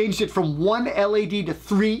 Milwaukee changed it from 1 LED to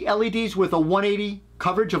 3 LEDs with a 180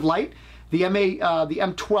 coverage of light. The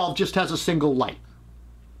M12 just has a single light.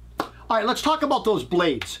 All right, let's talk about those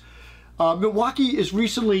blades. Milwaukee is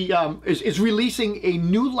recently is releasing a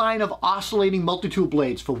new line of oscillating multi-tool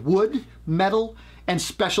blades for wood, metal, and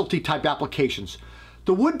specialty type applications.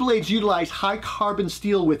 The wood blades utilize high carbon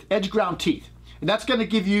steel with edge ground teeth, and that's going to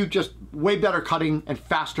give you just way better cutting and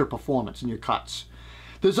faster performance in your cuts.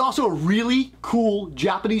 There's also a really cool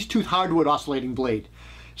Japanese tooth hardwood oscillating blade.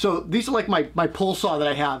 So these are like my pole saw that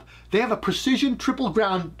I have. They have a precision triple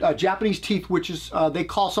ground Japanese teeth, which is they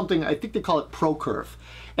call something, I think they call it Pro Curve.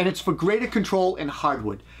 And it's for greater control in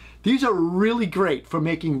hardwood. These are really great for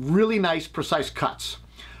making really nice, precise cuts.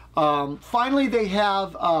 Finally, they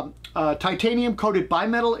have titanium coated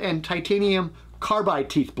bimetal and titanium carbide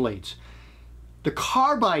teeth blades. The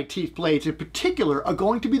carbide teeth blades in particular are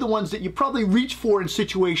going to be the ones that you probably reach for in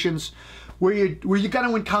situations where you're going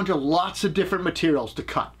to encounter lots of different materials to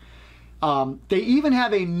cut. They even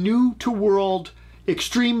have a new to world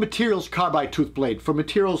extreme materials carbide tooth blade for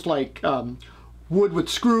materials like wood with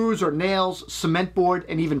screws or nails, cement board,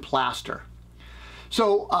 and even plaster.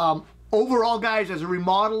 So overall, guys, as a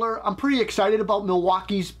remodeler, I'm pretty excited about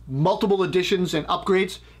Milwaukee's multiple additions and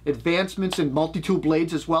upgrades, advancements in multi-tool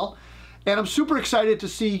blades as well. And I'm super excited to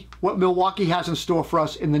see what Milwaukee has in store for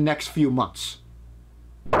us in the next few months.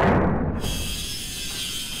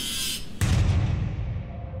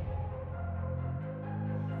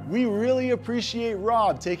 We really appreciate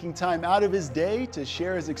Rob taking time out of his day to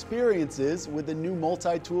share his experiences with the new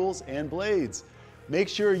multi-tools and blades. Make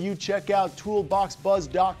sure you check out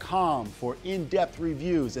toolboxbuzz.com for in-depth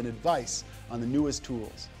reviews and advice on the newest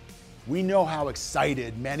tools. We know how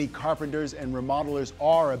excited many carpenters and remodelers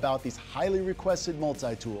are about these highly requested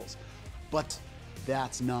multi-tools, but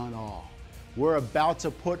that's not all. We're about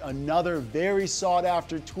to put another very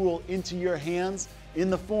sought-after tool into your hands in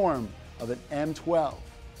the form of an M12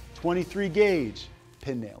 23 gauge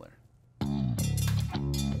pin nailer.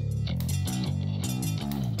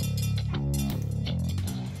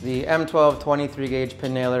 The M12 23 gauge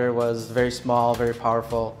pin nailer was very small, very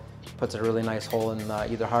powerful, puts a really nice hole in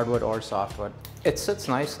either hardwood or softwood. It sits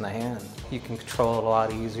nice in the hand. You can control it a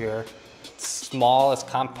lot easier. It's small, it's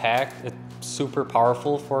compact, it's super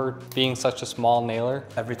powerful for being such a small nailer.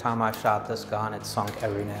 Every time I've shot this gun, it's sunk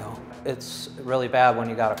every nail. It's really bad when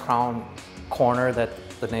you got a crown corner that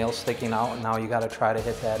the nail's sticking out and now you gotta try to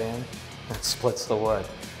hit that in. It splits the wood.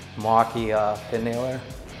 Milwaukee pin nailer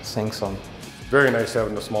sinks them. Very nice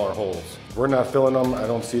having the smaller holes. We're not filling them, I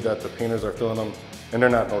don't see that the painters are filling them, and they're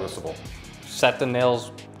not noticeable. Set the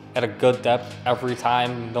nails at a good depth every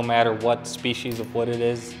time, no matter what species of wood it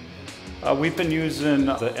is. We've been using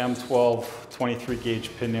the M12 23 gauge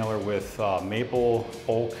pin nailer with maple,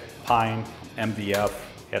 oak, pine, MDF,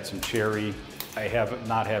 had some cherry. I have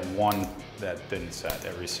not had one that didn't set.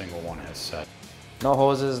 Every single one has set. No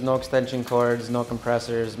hoses, no extension cords, no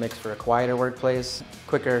compressors, makes for a quieter workplace,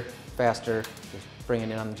 quicker, faster, just bring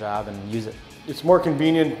it in on the job and use it. It's more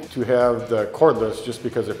convenient to have the cordless, just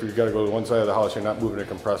because if you gotta go to one side of the house, you're not moving a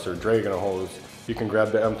compressor, dragging a hose. You can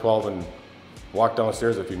grab the M12 and walk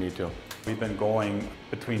downstairs if you need to. We've been going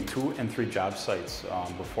between 2 and 3 job sites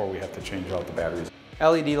before we have to change out the batteries.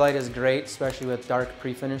 LED light is great, especially with dark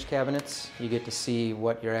pre-finished cabinets. You get to see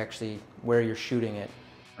what you're where you're shooting it.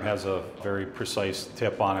 It has a very precise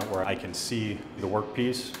tip on it where I can see the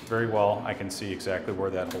workpiece very well. I can see exactly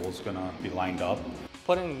where that hole is gonna be lined up.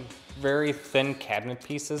 Putting very thin cabinet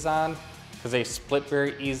pieces on, because they split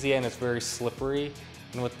very easy and it's very slippery.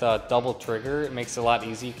 And with the double trigger, it makes it a lot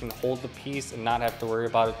easier. You can hold the piece and not have to worry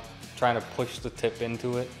about it trying to push the tip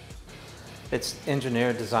into it. It's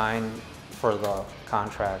engineered, designed for the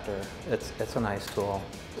contractor. It's a nice tool.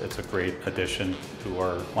 It's a great addition to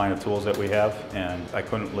our line of tools that we have, and I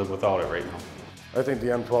couldn't live without it right now. I think the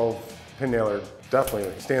M12 pin nailer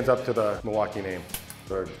definitely stands up to the Milwaukee name.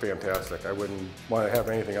 They're fantastic. I wouldn't want to have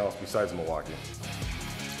anything else besides Milwaukee.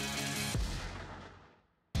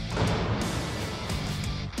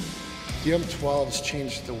 The M12 has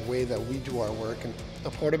changed the way that we do our work, and the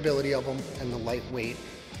portability of them and the lightweight.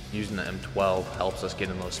 Using the M12 helps us get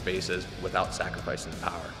in those spaces without sacrificing the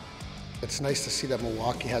power. It's nice to see that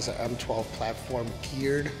Milwaukee has an M12 platform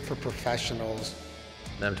geared for professionals.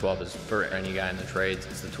 The M12 is for any guy in the trades.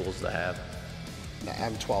 It's the tools to have. The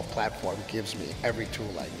M12 platform gives me every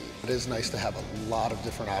tool I need. It is nice to have a lot of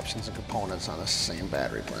different options and components on the same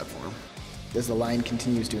battery platform. As the line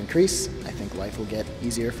continues to increase, I think life will get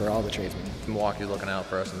easier for all the tradesmen. Milwaukee's looking out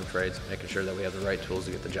for us in the trades, making sure that we have the right tools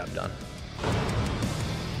to get the job done.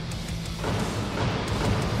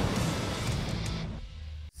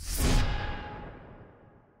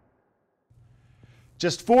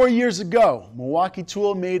 Just 4 years ago, Milwaukee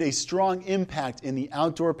Tool made a strong impact in the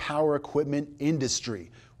outdoor power equipment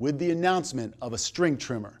industry with the announcement of a string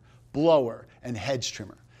trimmer, blower, and hedge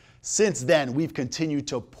trimmer. Since then, we've continued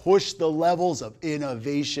to push the levels of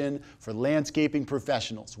innovation for landscaping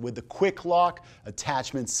professionals with the Quick Lock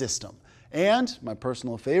attachment system and, my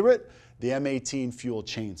personal favorite, the M18 fuel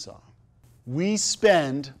chainsaw. We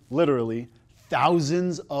spend, literally,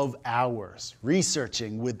 thousands of hours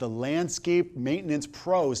researching with the landscape maintenance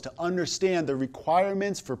pros to understand the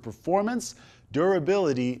requirements for performance,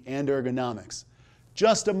 durability, and ergonomics.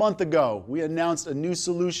 Just a month ago, we announced a new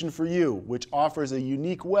solution for you, which offers a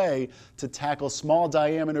unique way to tackle small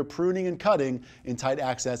diameter pruning and cutting in tight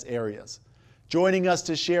access areas. Joining us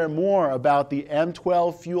to share more about the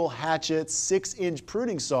M12 Fuel Hatchet 6-inch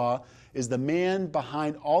pruning saw is the man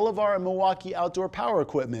behind all of our Milwaukee outdoor power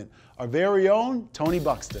equipment, our very own Tony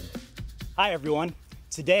Buxton. Hi everyone.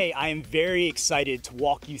 Today I am very excited to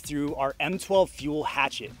walk you through our M12 Fuel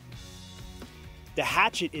Hatchet. The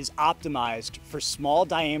hatchet is optimized for small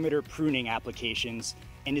diameter pruning applications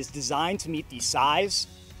and is designed to meet the size,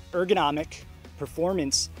 ergonomic,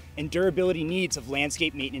 performance, and durability needs of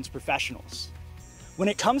landscape maintenance professionals. When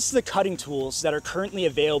it comes to the cutting tools that are currently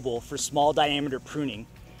available for small diameter pruning,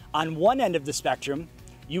 on one end of the spectrum,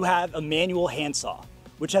 you have a manual handsaw,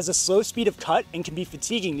 which has a slow speed of cut and can be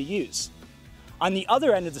fatiguing to use. On the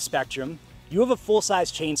other end of the spectrum, you have a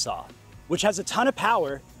full-size chainsaw, which has a ton of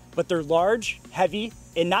power, but they're large, heavy,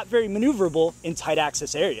 and not very maneuverable in tight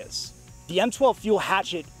access areas. The M12 Fuel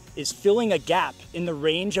Hatchet is filling a gap in the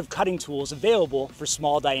range of cutting tools available for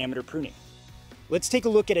small diameter pruning. Let's take a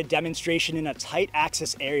look at a demonstration in a tight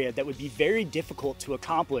access area that would be very difficult to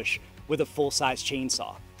accomplish with a full-size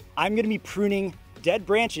chainsaw. I'm going to be pruning dead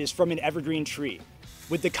branches from an evergreen tree.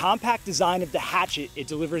 With the compact design of the hatchet, it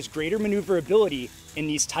delivers greater maneuverability in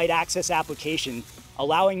these tight access applications,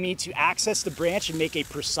 allowing me to access the branch and make a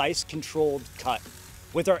precise, controlled cut.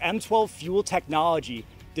 With our M12 Fuel technology,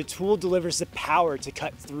 the tool delivers the power to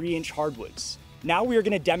cut 3-inch hardwoods. Now we are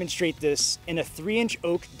going to demonstrate this in a 3-inch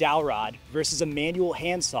oak dowel rod versus a manual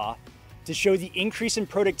handsaw to show the increase in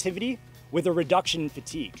productivity with a reduction in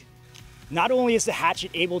fatigue. Not only is the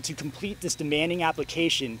hatchet able to complete this demanding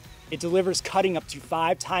application, it delivers cutting up to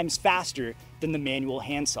 5 times faster than the manual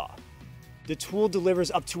handsaw. The tool delivers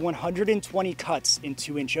up to 120 cuts in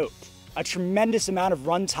 2-inch oak, a tremendous amount of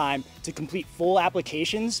runtime to complete full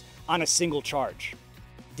applications on a single charge.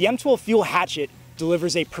 The M12 Fuel hatchet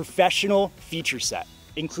delivers a professional feature set,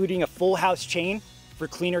 including a full house chain for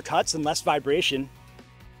cleaner cuts and less vibration,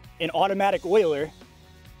 an automatic oiler,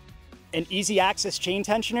 an easy access chain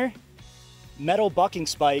tensioner, metal bucking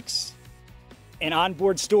spikes, and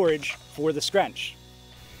onboard storage for the scrunch.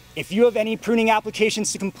 If you have any pruning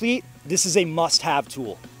applications to complete, this is a must-have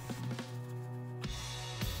tool.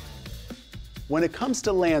 When it comes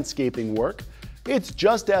to landscaping work, it's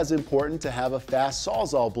just as important to have a fast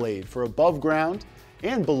Sawzall blade for above ground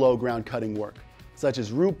and below ground cutting work, such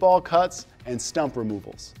as root ball cuts and stump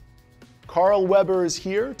removals. Carl Weber is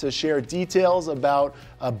here to share details about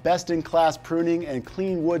a best-in-class pruning and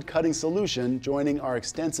clean wood cutting solution, joining our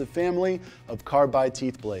extensive family of carbide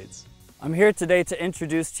teeth blades. I'm here today to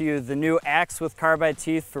introduce to you the new axe with carbide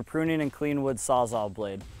teeth for pruning and clean wood Sawzall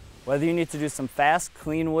blade. Whether you need to do some fast,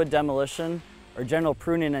 clean wood demolition or general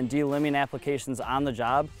pruning and delimbing applications on the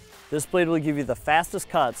job, this blade will give you the fastest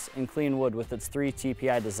cuts in clean wood with its 3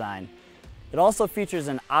 TPI design. It also features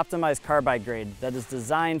an optimized carbide grade that is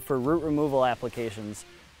designed for root removal applications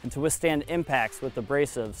and to withstand impacts with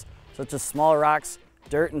abrasives such as small rocks,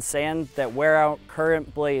 dirt, and sand that wear out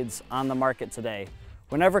current blades on the market today.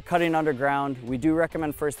 Whenever cutting underground, we do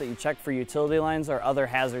recommend first that you check for utility lines or other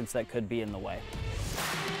hazards that could be in the way.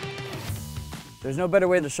 There's no better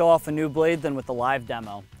way to show off a new blade than with a live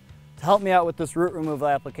demo. To help me out with this root removal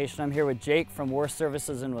application, I'm here with Jake from Worth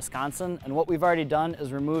Services in Wisconsin, and what we've already done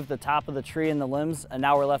is remove the top of the tree and the limbs, and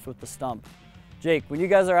now we're left with the stump. Jake, when you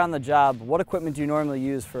guys are on the job, what equipment do you normally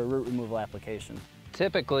use for a root removal application?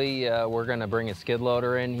 Typically, we're going to bring a skid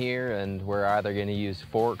loader in here, and we're either going to use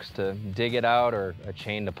forks to dig it out or a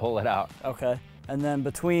chain to pull it out. Okay. And then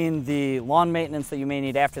between the lawn maintenance that you may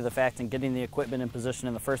need after the fact and getting the equipment in position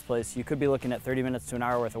in the first place, you could be looking at 30 minutes to an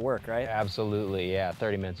hour worth of work, right? Absolutely, yeah,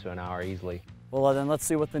 30 minutes to an hour easily. Well, then let's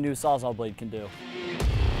see what the new Sawzall blade can do.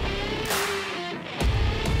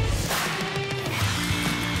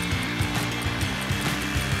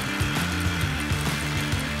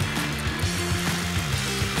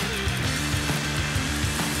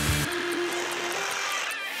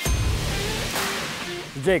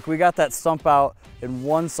 Jake, we got that stump out in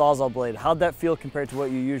one Sawzall blade. How'd that feel compared to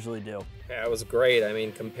what you usually do? Yeah, it was great. I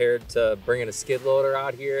mean, compared to bringing a skid loader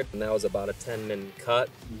out here, and that was about a 10-minute cut.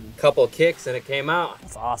 Couple kicks and it came out.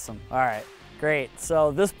 That's awesome. All right, great.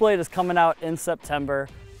 So this blade is coming out in September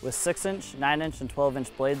with 6-inch, 9-inch, and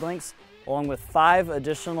 12-inch blade lengths, along with 5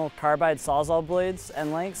 additional carbide Sawzall blades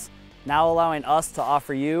and lengths, now allowing us to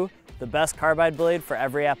offer you the best carbide blade for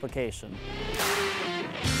every application.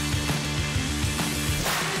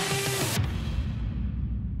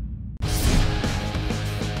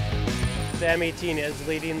 The M18 is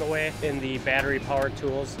leading the way in the battery-powered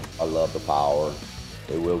tools. I love the power.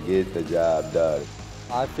 It will get the job done.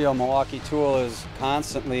 I feel Milwaukee Tool is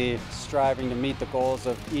constantly striving to meet the goals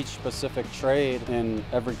of each specific trade in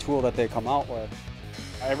every tool that they come out with.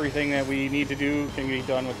 Everything that we need to do can be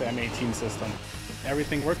done with the M18 system.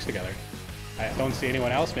 Everything works together. I don't see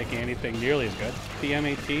anyone else making anything nearly as good. The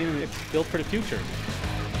M18, it's built for the future.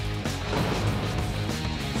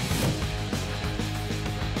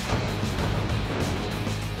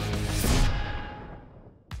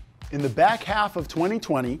 In the back half of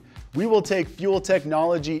 2020, we will take fuel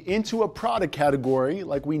technology into a product category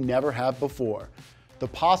like we never have before. The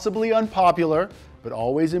possibly unpopular, but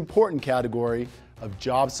always important category of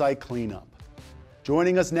job site cleanup.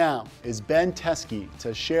 Joining us now is Ben Teskey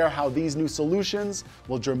to share how these new solutions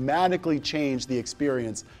will dramatically change the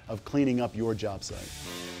experience of cleaning up your job site.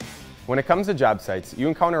 When it comes to job sites, you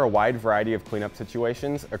encounter a wide variety of cleanup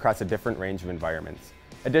situations across a different range of environments.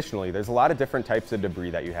 Additionally, there's a lot of different types of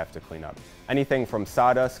debris that you have to clean up. Anything from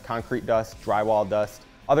sawdust, concrete dust, drywall dust,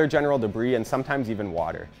 other general debris, and sometimes even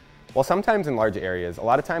water. While sometimes in large areas, a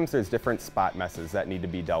lot of times there's different spot messes that need to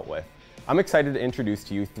be dealt with. I'm excited to introduce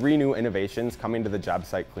to you 3 new innovations coming to the job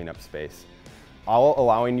site cleanup space, all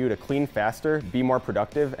allowing you to clean faster, be more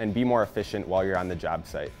productive, and be more efficient while you're on the job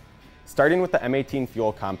site. Starting with the M18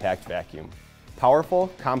 Fuel Compact Vacuum.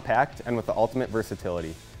 Powerful, compact, and with the ultimate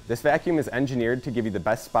versatility. This vacuum is engineered to give you the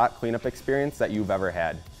best spot cleanup experience that you've ever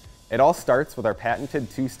had. It all starts with our patented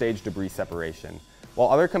 2-stage debris separation. While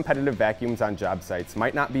other competitive vacuums on job sites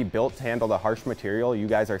might not be built to handle the harsh material you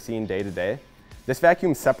guys are seeing day to day, this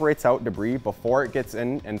vacuum separates out debris before it gets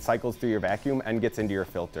in and cycles through your vacuum and gets into your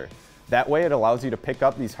filter. That way it allows you to pick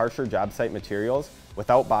up these harsher job site materials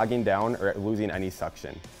without bogging down or losing any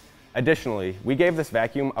suction. Additionally, we gave this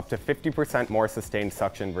vacuum up to 50% more sustained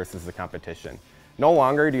suction versus the competition. No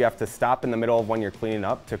longer do you have to stop in the middle of when you're cleaning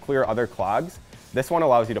up to clear other clogs. This one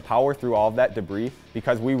allows you to power through all of that debris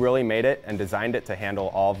because we really made it and designed it to handle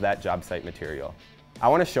all of that job site material. I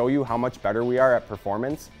want to show you how much better we are at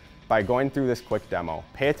performance by going through this quick demo.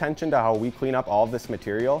 Pay attention to how we clean up all of this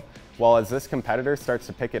material, while as this competitor starts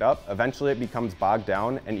to pick it up, eventually it becomes bogged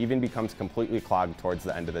down and even becomes completely clogged towards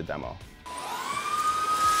the end of the demo.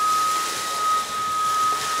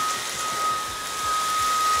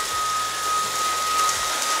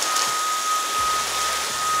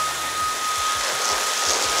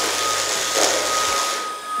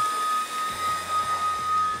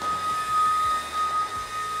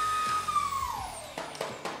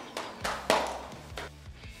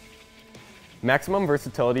 Maximum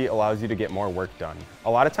versatility allows you to get more work done. A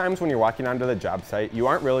lot of times when you're walking onto the job site, you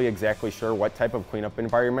aren't really exactly sure what type of cleanup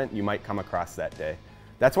environment you might come across that day.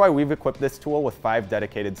 That's why we've equipped this tool with 5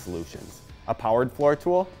 dedicated solutions: a powered floor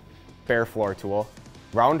tool, bare floor tool,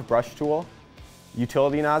 round brush tool,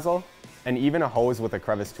 utility nozzle, and even a hose with a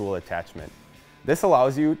crevice tool attachment. This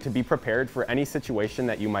allows you to be prepared for any situation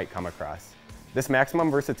that you might come across. This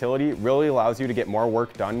maximum versatility really allows you to get more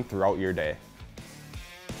work done throughout your day.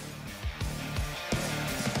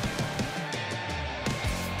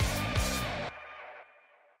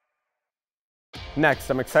 Next,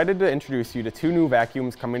 I'm excited to introduce you to 2 new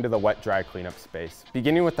vacuums coming to the wet-dry cleanup space,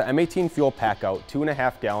 beginning with the M18 Fuel Pack-Out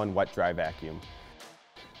 2.5-gallon wet-dry vacuum.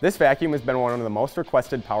 This vacuum has been one of the most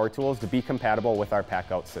requested power tools to be compatible with our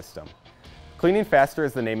pack-out system. Cleaning faster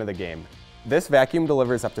is the name of the game. This vacuum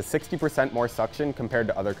delivers up to 60% more suction compared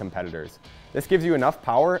to other competitors. This gives you enough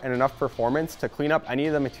power and enough performance to clean up any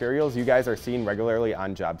of the materials you guys are seeing regularly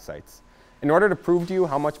on job sites. In order to prove to you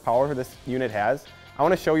how much power this unit has, I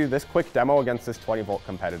want to show you this quick demo against this 20-volt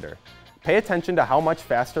competitor. Pay attention to how much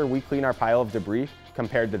faster we clean our pile of debris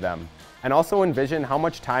compared to them, and also envision how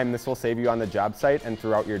much time this will save you on the job site and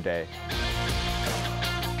throughout your day.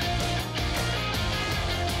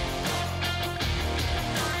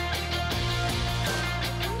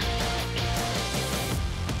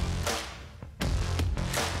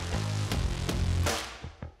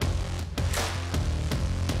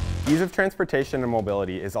 Ease of transportation and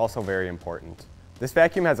mobility is also very important. This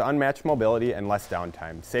vacuum has unmatched mobility and less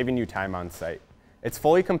downtime, saving you time on site. It's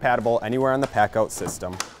fully compatible anywhere on the pack-out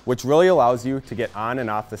system, which really allows you to get on and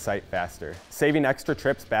off the site faster, saving extra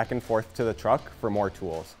trips back and forth to the truck for more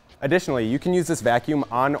tools. Additionally, you can use this vacuum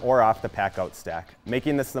on or off the pack-out stack,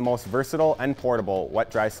 making this the most versatile and portable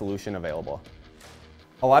wet-dry solution available.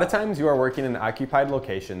 A lot of times you are working in occupied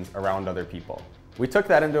locations around other people. We took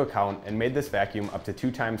that into account and made this vacuum up to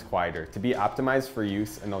 2 times quieter to be optimized for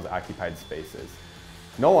use in those occupied spaces.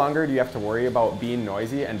 No longer do you have to worry about being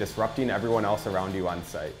noisy and disrupting everyone else around you on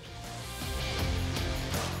site.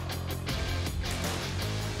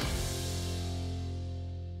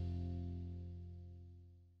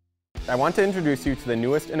 I want to introduce you to the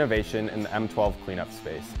newest innovation in the M12 cleanup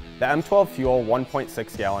space, the M12 Fuel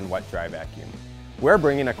 1.6-gallon wet-dry vacuum. We're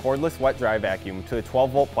bringing a cordless wet-dry vacuum to the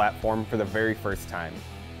 12-volt platform for the very first time.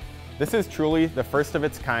 This is truly the first of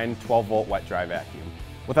its kind 12-volt wet-dry vacuum.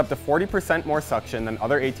 With up to 40% more suction than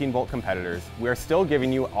other 18-volt competitors, we are still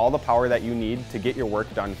giving you all the power that you need to get your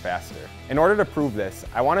work done faster. In order to prove this,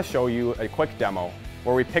 I want to show you a quick demo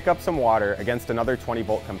where we pick up some water against another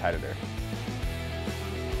 20-volt competitor.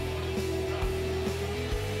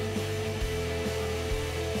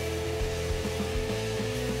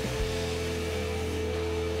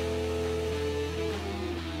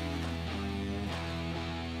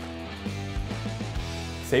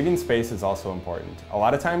 Saving space is also important. A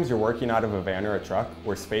lot of times you're working out of a van or a truck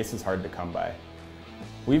where space is hard to come by.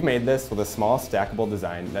 We've made this with a small stackable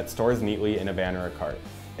design that stores neatly in a van or a cart.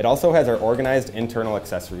 It also has our organized internal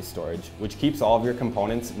accessory storage, which keeps all of your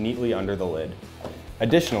components neatly under the lid.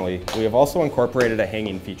 Additionally, we have also incorporated a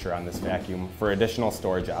hanging feature on this vacuum for additional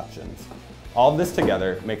storage options. All of this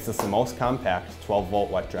together makes this the most compact 12-volt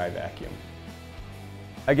wet-dry vacuum.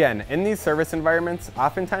 Again, in these service environments,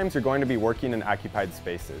 oftentimes you're going to be working in occupied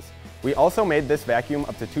spaces. We also made this vacuum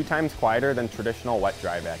up to 2 times quieter than traditional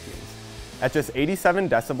wet-dry vacuums. At just 87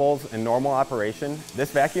 decibels in normal operation,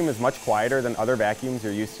 this vacuum is much quieter than other vacuums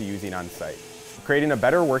you're used to using on site, creating a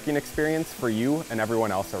better working experience for you and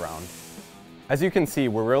everyone else around. As you can see,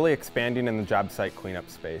 we're really expanding in the job site cleanup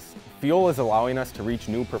space. Fuel is allowing us to reach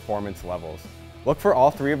new performance levels. Look for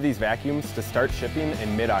all 3 of these vacuums to start shipping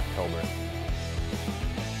in mid-October.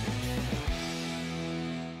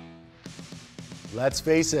 Let's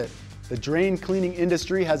face it, The drain cleaning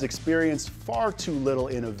industry has experienced far too little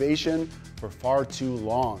innovation for far too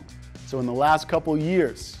long. So in the last couple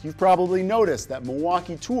years, you've probably noticed that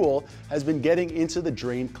Milwaukee Tool has been getting into the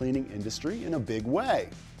drain cleaning industry in a big way.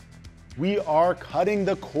 We are cutting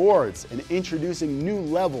the cords and introducing new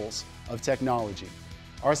levels of technology.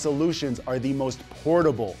 Our solutions are the most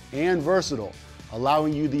portable and versatile,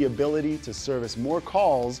 allowing you the ability to service more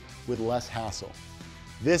calls with less hassle.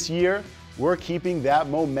 This year, we're keeping that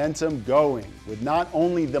momentum going with not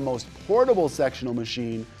only the most portable sectional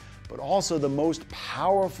machine, but also the most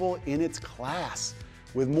powerful in its class.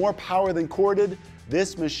 With more power than corded,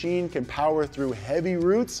 this machine can power through heavy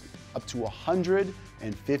roots up to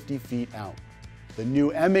 150 feet out. The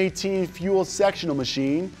new M18 fuel sectional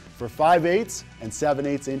machine for 5/8 and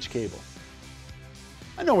 7/8 inch cable.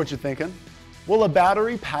 I know what you're thinking. Will a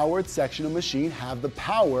battery-powered sectional machine have the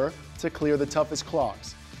power to clear the toughest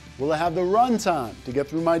clogs? Will it have the runtime to get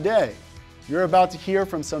through my day? You're about to hear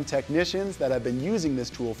from some technicians that have been using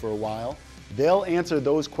this tool for a while. They'll answer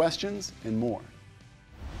those questions and more.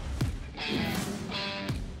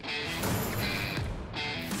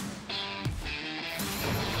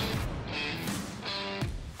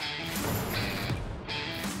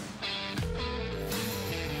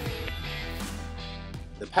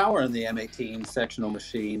 The power in the M18 sectional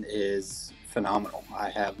machine is phenomenal. I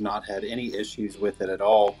have not had any issues with it at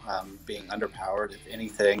all being underpowered. If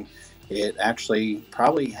anything, it actually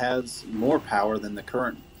probably has more power than the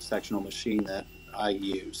current sectional machine that I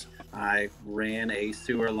use. I ran a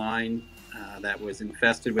sewer line that was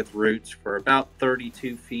infested with roots for about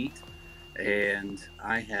 32 feet, and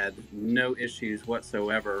I had no issues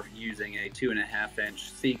whatsoever using a 2.5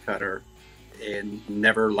 inch C cutter and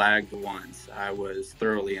never lagged once. I was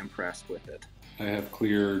thoroughly impressed with it. I have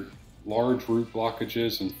cleared large root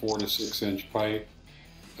blockages in 4 to 6 inch pipe.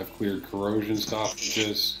 I've cleared corrosion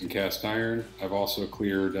stoppages in cast iron. I've also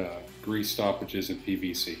cleared grease stoppages in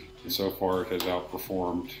PVC. And so far it has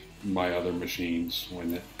outperformed my other machines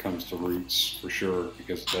when it comes to roots, for sure,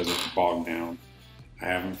 because it doesn't bog down. I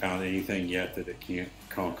haven't found anything yet that it can't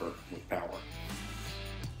conquer with power.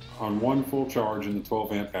 On one full charge in the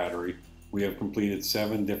 12 amp battery, we have completed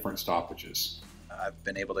 7 different stoppages. I've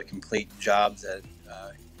been able to complete jobs at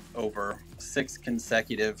over 6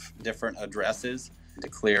 consecutive different addresses to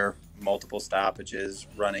clear multiple stoppages,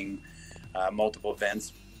 running multiple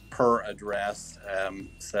vents per address.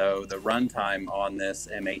 So the runtime on this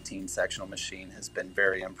M18 sectional machine has been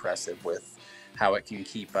very impressive with how it can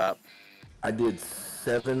keep up. I did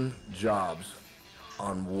 7 jobs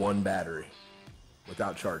on one battery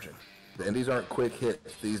without charging. And these aren't quick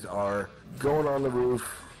hits. These are going on the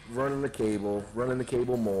roof, running the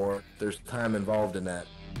cable more. There's time involved in that.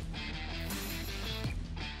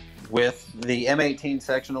 With the M18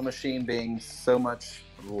 sectional machine being so much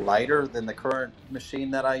lighter than the current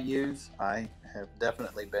machine that I use, I have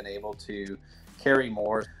definitely been able to carry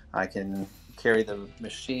more. I can carry the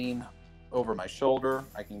machine over my shoulder.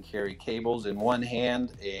 I can carry cables in one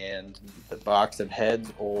hand and the box of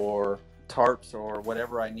heads or tarps or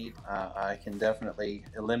whatever I need. I can definitely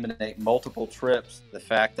eliminate multiple trips. The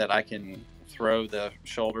fact that I can throw the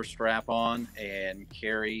shoulder strap on and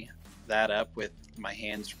carry that up with my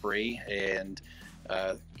hands free and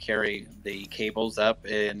carry the cables up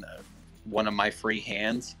in one of my free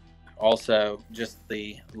hands. Also, just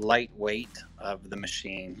the lightweight of the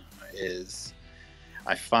machine is,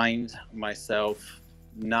 I find myself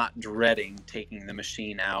not dreading taking the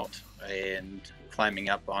machine out and climbing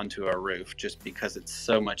up onto a roof just because it's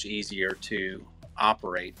so much easier to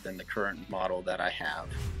operate than the current model that I have.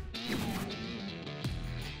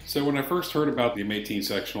 So when I first heard about the M18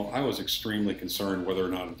 sectional, I was extremely concerned whether or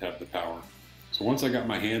not it'd have the power. So once I got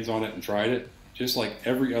my hands on it and tried it, just like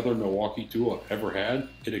every other Milwaukee tool I've ever had,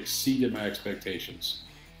 it exceeded my expectations.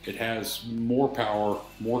 It has more power,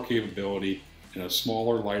 more capability, in a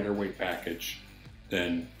smaller, lighter weight package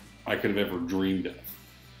than I could have ever dreamed of.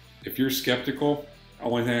 If you're skeptical, the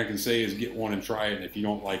only thing I can say is get one and try it, and if you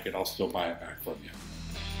don't like it, I'll still buy it back from you.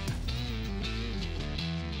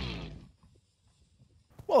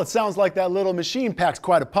 Well, it sounds like that little machine packs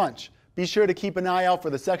quite a punch. Be sure to keep an eye out for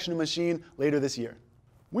the sectional machine later this year.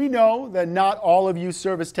 We know that not all of you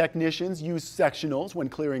service technicians use sectionals when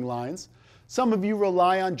clearing lines. Some of you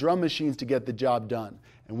rely on drum machines to get the job done.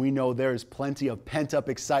 And we know there's plenty of pent-up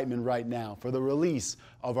excitement right now for the release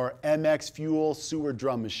of our MX Fuel sewer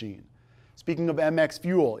drum machine. Speaking of MX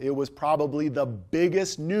Fuel, it was probably the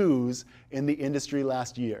biggest news in the industry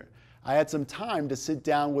last year. I had some time to sit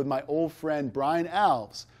down with my old friend Brian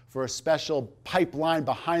Alves for a special pipeline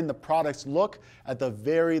behind the products look at the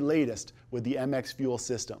very latest with the MX Fuel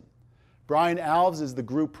system. Brian Alves is the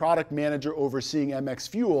group product manager overseeing MX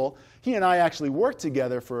Fuel. He and I actually worked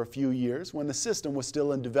together for a few years when the system was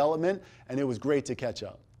still in development, and it was great to catch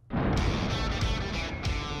up.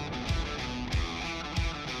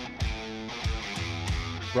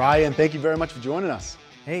 Brian, thank you very much for joining us.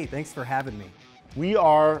 Hey, thanks for having me. We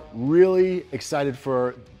are really excited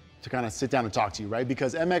to kind of sit down and talk to you, right?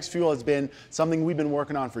 Because MX Fuel has been something we've been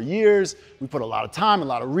working on for years. We put a lot of time, a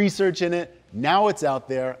lot of research in it. Now it's out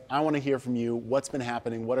there. I want to hear from you. What's been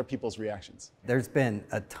happening? What are people's reactions? There's been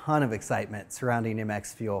a ton of excitement surrounding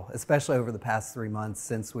MX Fuel, especially over the past 3 months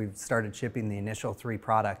since we've started shipping the initial 3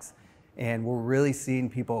 products. And we're really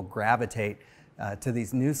seeing people gravitate to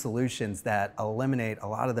these new solutions that eliminate a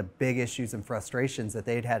lot of the big issues and frustrations that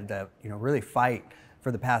they'd had to really fight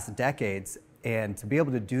for the past decades, and to be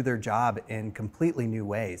able to do their job in completely new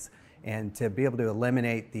ways, and to be able to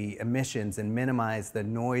eliminate the emissions and minimize the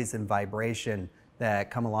noise and vibration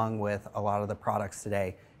that come along with a lot of the products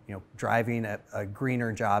today. Driving a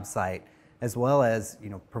greener job site, as well as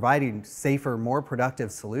providing safer, more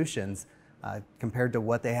productive solutions compared to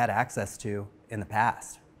what they had access to in the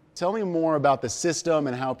past. Tell me more about the system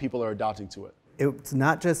and how people are adopting to it. It's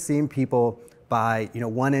not just seeing people buy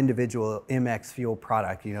one individual MX Fuel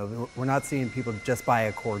product. We're not seeing people just buy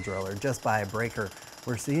a core drill or just buy a breaker.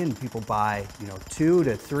 We're seeing people buy 2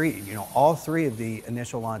 to 3, all 3 of the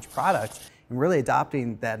initial launch products, and really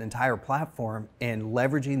adopting that entire platform and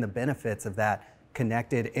leveraging the benefits of that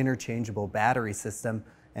connected interchangeable battery system,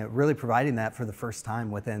 and really providing that for the first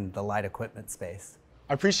time within the light equipment space.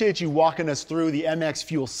 I appreciate you walking us through the MX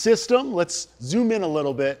Fuel system. Let's zoom in a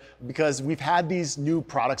little bit, because we've had these new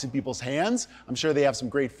products in people's hands. I'm sure they have some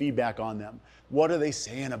great feedback on them. What are they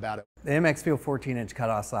saying about it? The MX Fuel 14-inch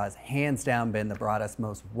cutoff saw has hands down been the broadest,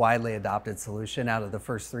 most widely adopted solution out of the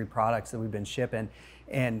first 3 products that we've been shipping.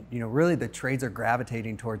 And really the trades are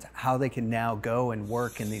gravitating towards how they can now go and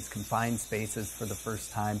work in these confined spaces for the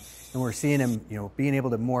first time. And we're seeing them being able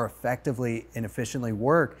to more effectively and efficiently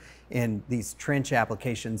work in these trench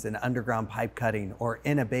applications in underground pipe cutting or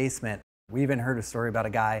in a basement. We even heard a story about a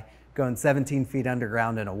guy going 17 feet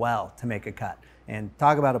underground in a well to make a cut. And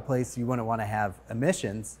talk about a place you wouldn't want to have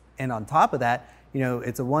emissions. And on top of that,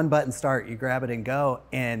 it's a 1-button start. You grab it and go.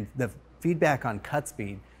 And the feedback on cut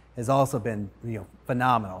speed has also been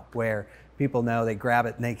phenomenal, where people know they grab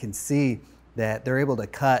it and they can see that they're able to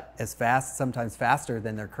cut as fast, sometimes faster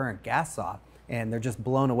than their current gas saw. And they're just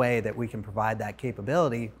blown away that we can provide that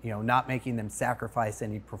capability, not making them sacrifice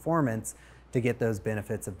any performance to get those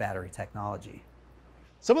benefits of battery technology.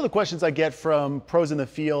 Some of the questions I get from pros in the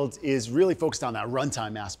field is really focused on that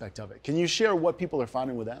runtime aspect of it. Can you share what people are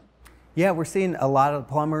finding with that? Yeah, we're seeing a lot of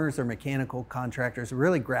plumbers or mechanical contractors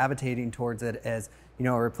really gravitating towards it as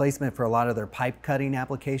a replacement for a lot of their pipe cutting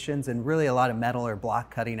applications, and really a lot of metal or block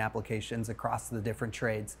cutting applications across the different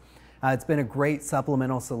trades. It's been a great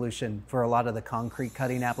supplemental solution for a lot of the concrete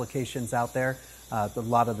cutting applications out there, a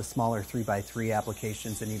lot of the smaller 3x3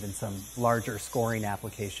 applications, and even some larger scoring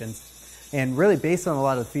applications. And really based on a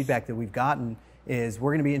lot of the feedback that we've gotten is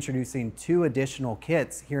we're going to be introducing 2 additional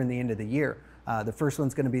kits here in the end of the year. The first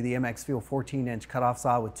one's going to be the MX Fuel 14-inch cutoff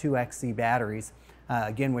saw with 2 XC batteries,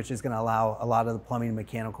 again, which is going to allow a lot of the plumbing and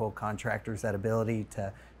mechanical contractors that ability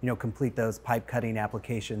to complete those pipe cutting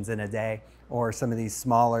applications in a day, or some of these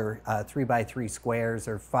smaller 3x3 squares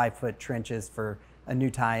or 5-foot trenches for a new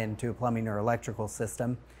tie-in to a plumbing or electrical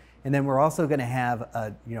system. And then we're also going to have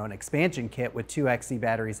an expansion kit with 2 XC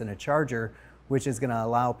batteries and a charger, which is going to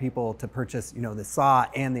allow people to purchase the saw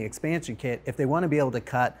and the expansion kit if they want to be able to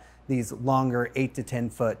cut these longer 8 to 10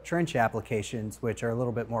 foot trench applications, which are a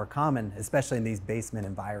little bit more common, especially in these basement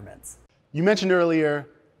environments. You mentioned earlier,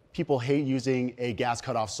 people hate using a gas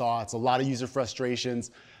cutoff saw. It's a lot of user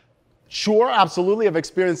frustrations. Sure, absolutely, I've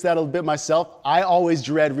experienced that a bit myself. I always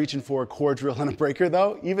dread reaching for a cord drill and a breaker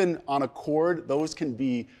though. Even on a cord, those can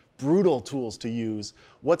be brutal tools to use.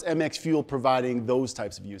 What's MX Fuel providing those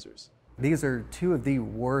types of users? These are 2 of the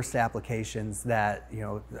worst applications that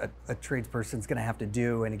a tradesperson's going to have to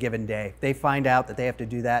do in a given day. If they find out that they have to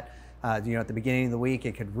do that at the beginning of the week,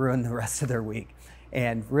 it could ruin the rest of their week.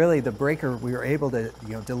 And really the breaker, we were able to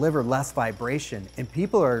deliver less vibration, and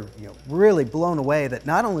people are really blown away that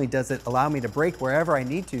not only does it allow me to break wherever I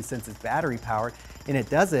need to since it's battery powered, and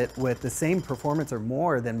it does it with the same performance or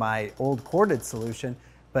more than my old corded solution,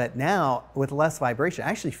 but now with less vibration, I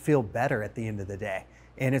actually feel better at the end of the day.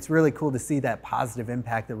 And it's really cool to see that positive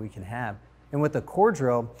impact that we can have. And with the core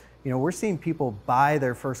drill, we're seeing people buy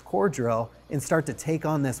their first core drill and start to take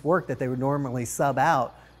on this work that they would normally sub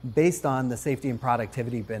out based on the safety and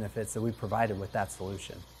productivity benefits that we provided with that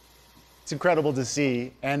solution. It's incredible to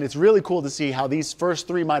see, and it's really cool to see how these first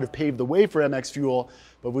three might have paved the way for MX Fuel,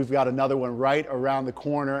 but we've got another one right around the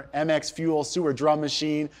corner. MX Fuel sewer drum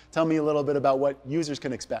machine. Tell me a little bit about what users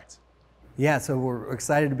can expect. Yeah, so we're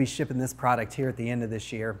excited to be shipping this product here at the end of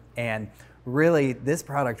this year, and really this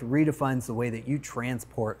product redefines the way that you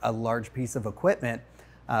transport a large piece of equipment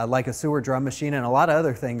like a sewer drum machine and a lot of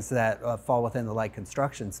other things that fall within the light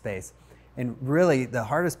construction space. And really the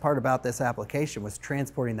hardest part about this application was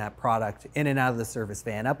transporting that product in and out of the service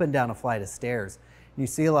van, up and down a flight of stairs. You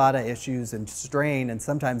see a lot of issues and strain and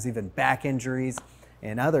sometimes even back injuries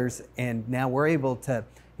and others, and now we're able to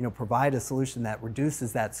provide a solution that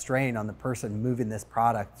reduces that strain on the person moving this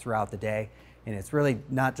product throughout the day. And it's really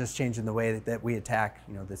not just changing the way that we attack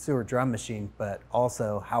the sewer drum machine, but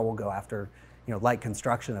also how we'll go after light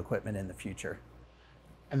construction equipment in the future.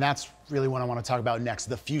 And that's really what I want to talk about next,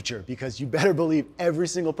 the future, because you better believe every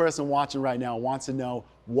single person watching right now wants to know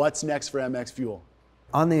what's next for MX Fuel.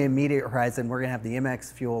 On the immediate horizon, we're going to have the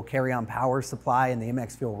MX Fuel carry-on power supply and the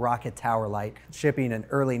MX Fuel rocket tower light shipping in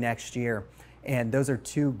early next year. And those are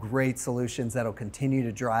two great solutions that'll continue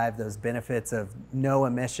to drive those benefits of no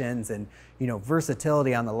emissions and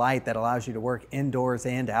versatility on the light that allows you to work indoors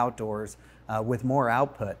and outdoors with more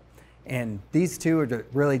output. And these two are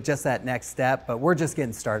really just that next step, but we're just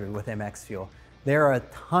getting started with MX Fuel. There are a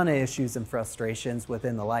ton of issues and frustrations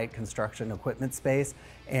within the light construction equipment space,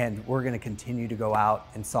 and we're going to continue to go out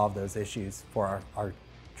and solve those issues for our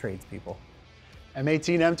tradespeople.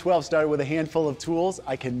 M18 M12 started with a handful of tools.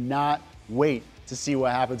 I cannot wait to see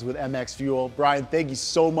what happens with MX Fuel. Brian, thank you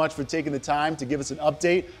so much for taking the time to give us an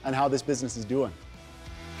update on how this business is doing.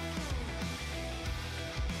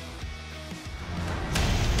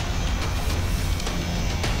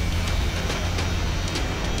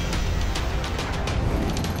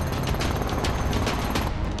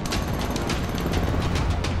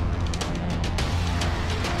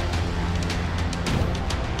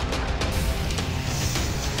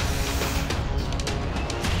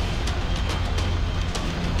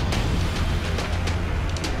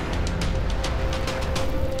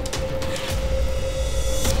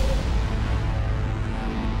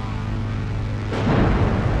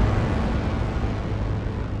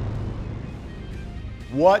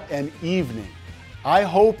 What an evening. I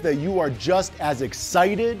hope that you are just as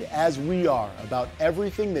excited as we are about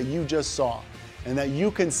everything that you just saw, and that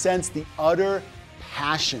you can sense the utter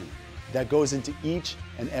passion that goes into each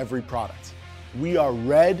and every product. We are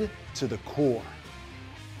red to the core.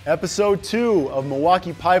 Episode 2 of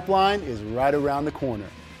Milwaukee Pipeline is right around the corner.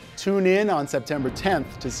 Tune in on September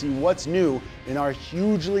 10th to see what's new in our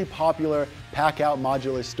hugely popular pack-out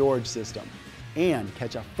modular storage system, and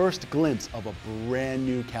catch a first glimpse of a brand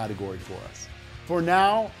new category for us. For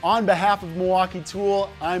now, on behalf of Milwaukee Tool,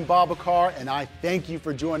 I'm Bob Akar, and I thank you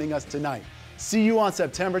for joining us tonight. See you on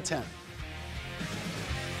September 10th.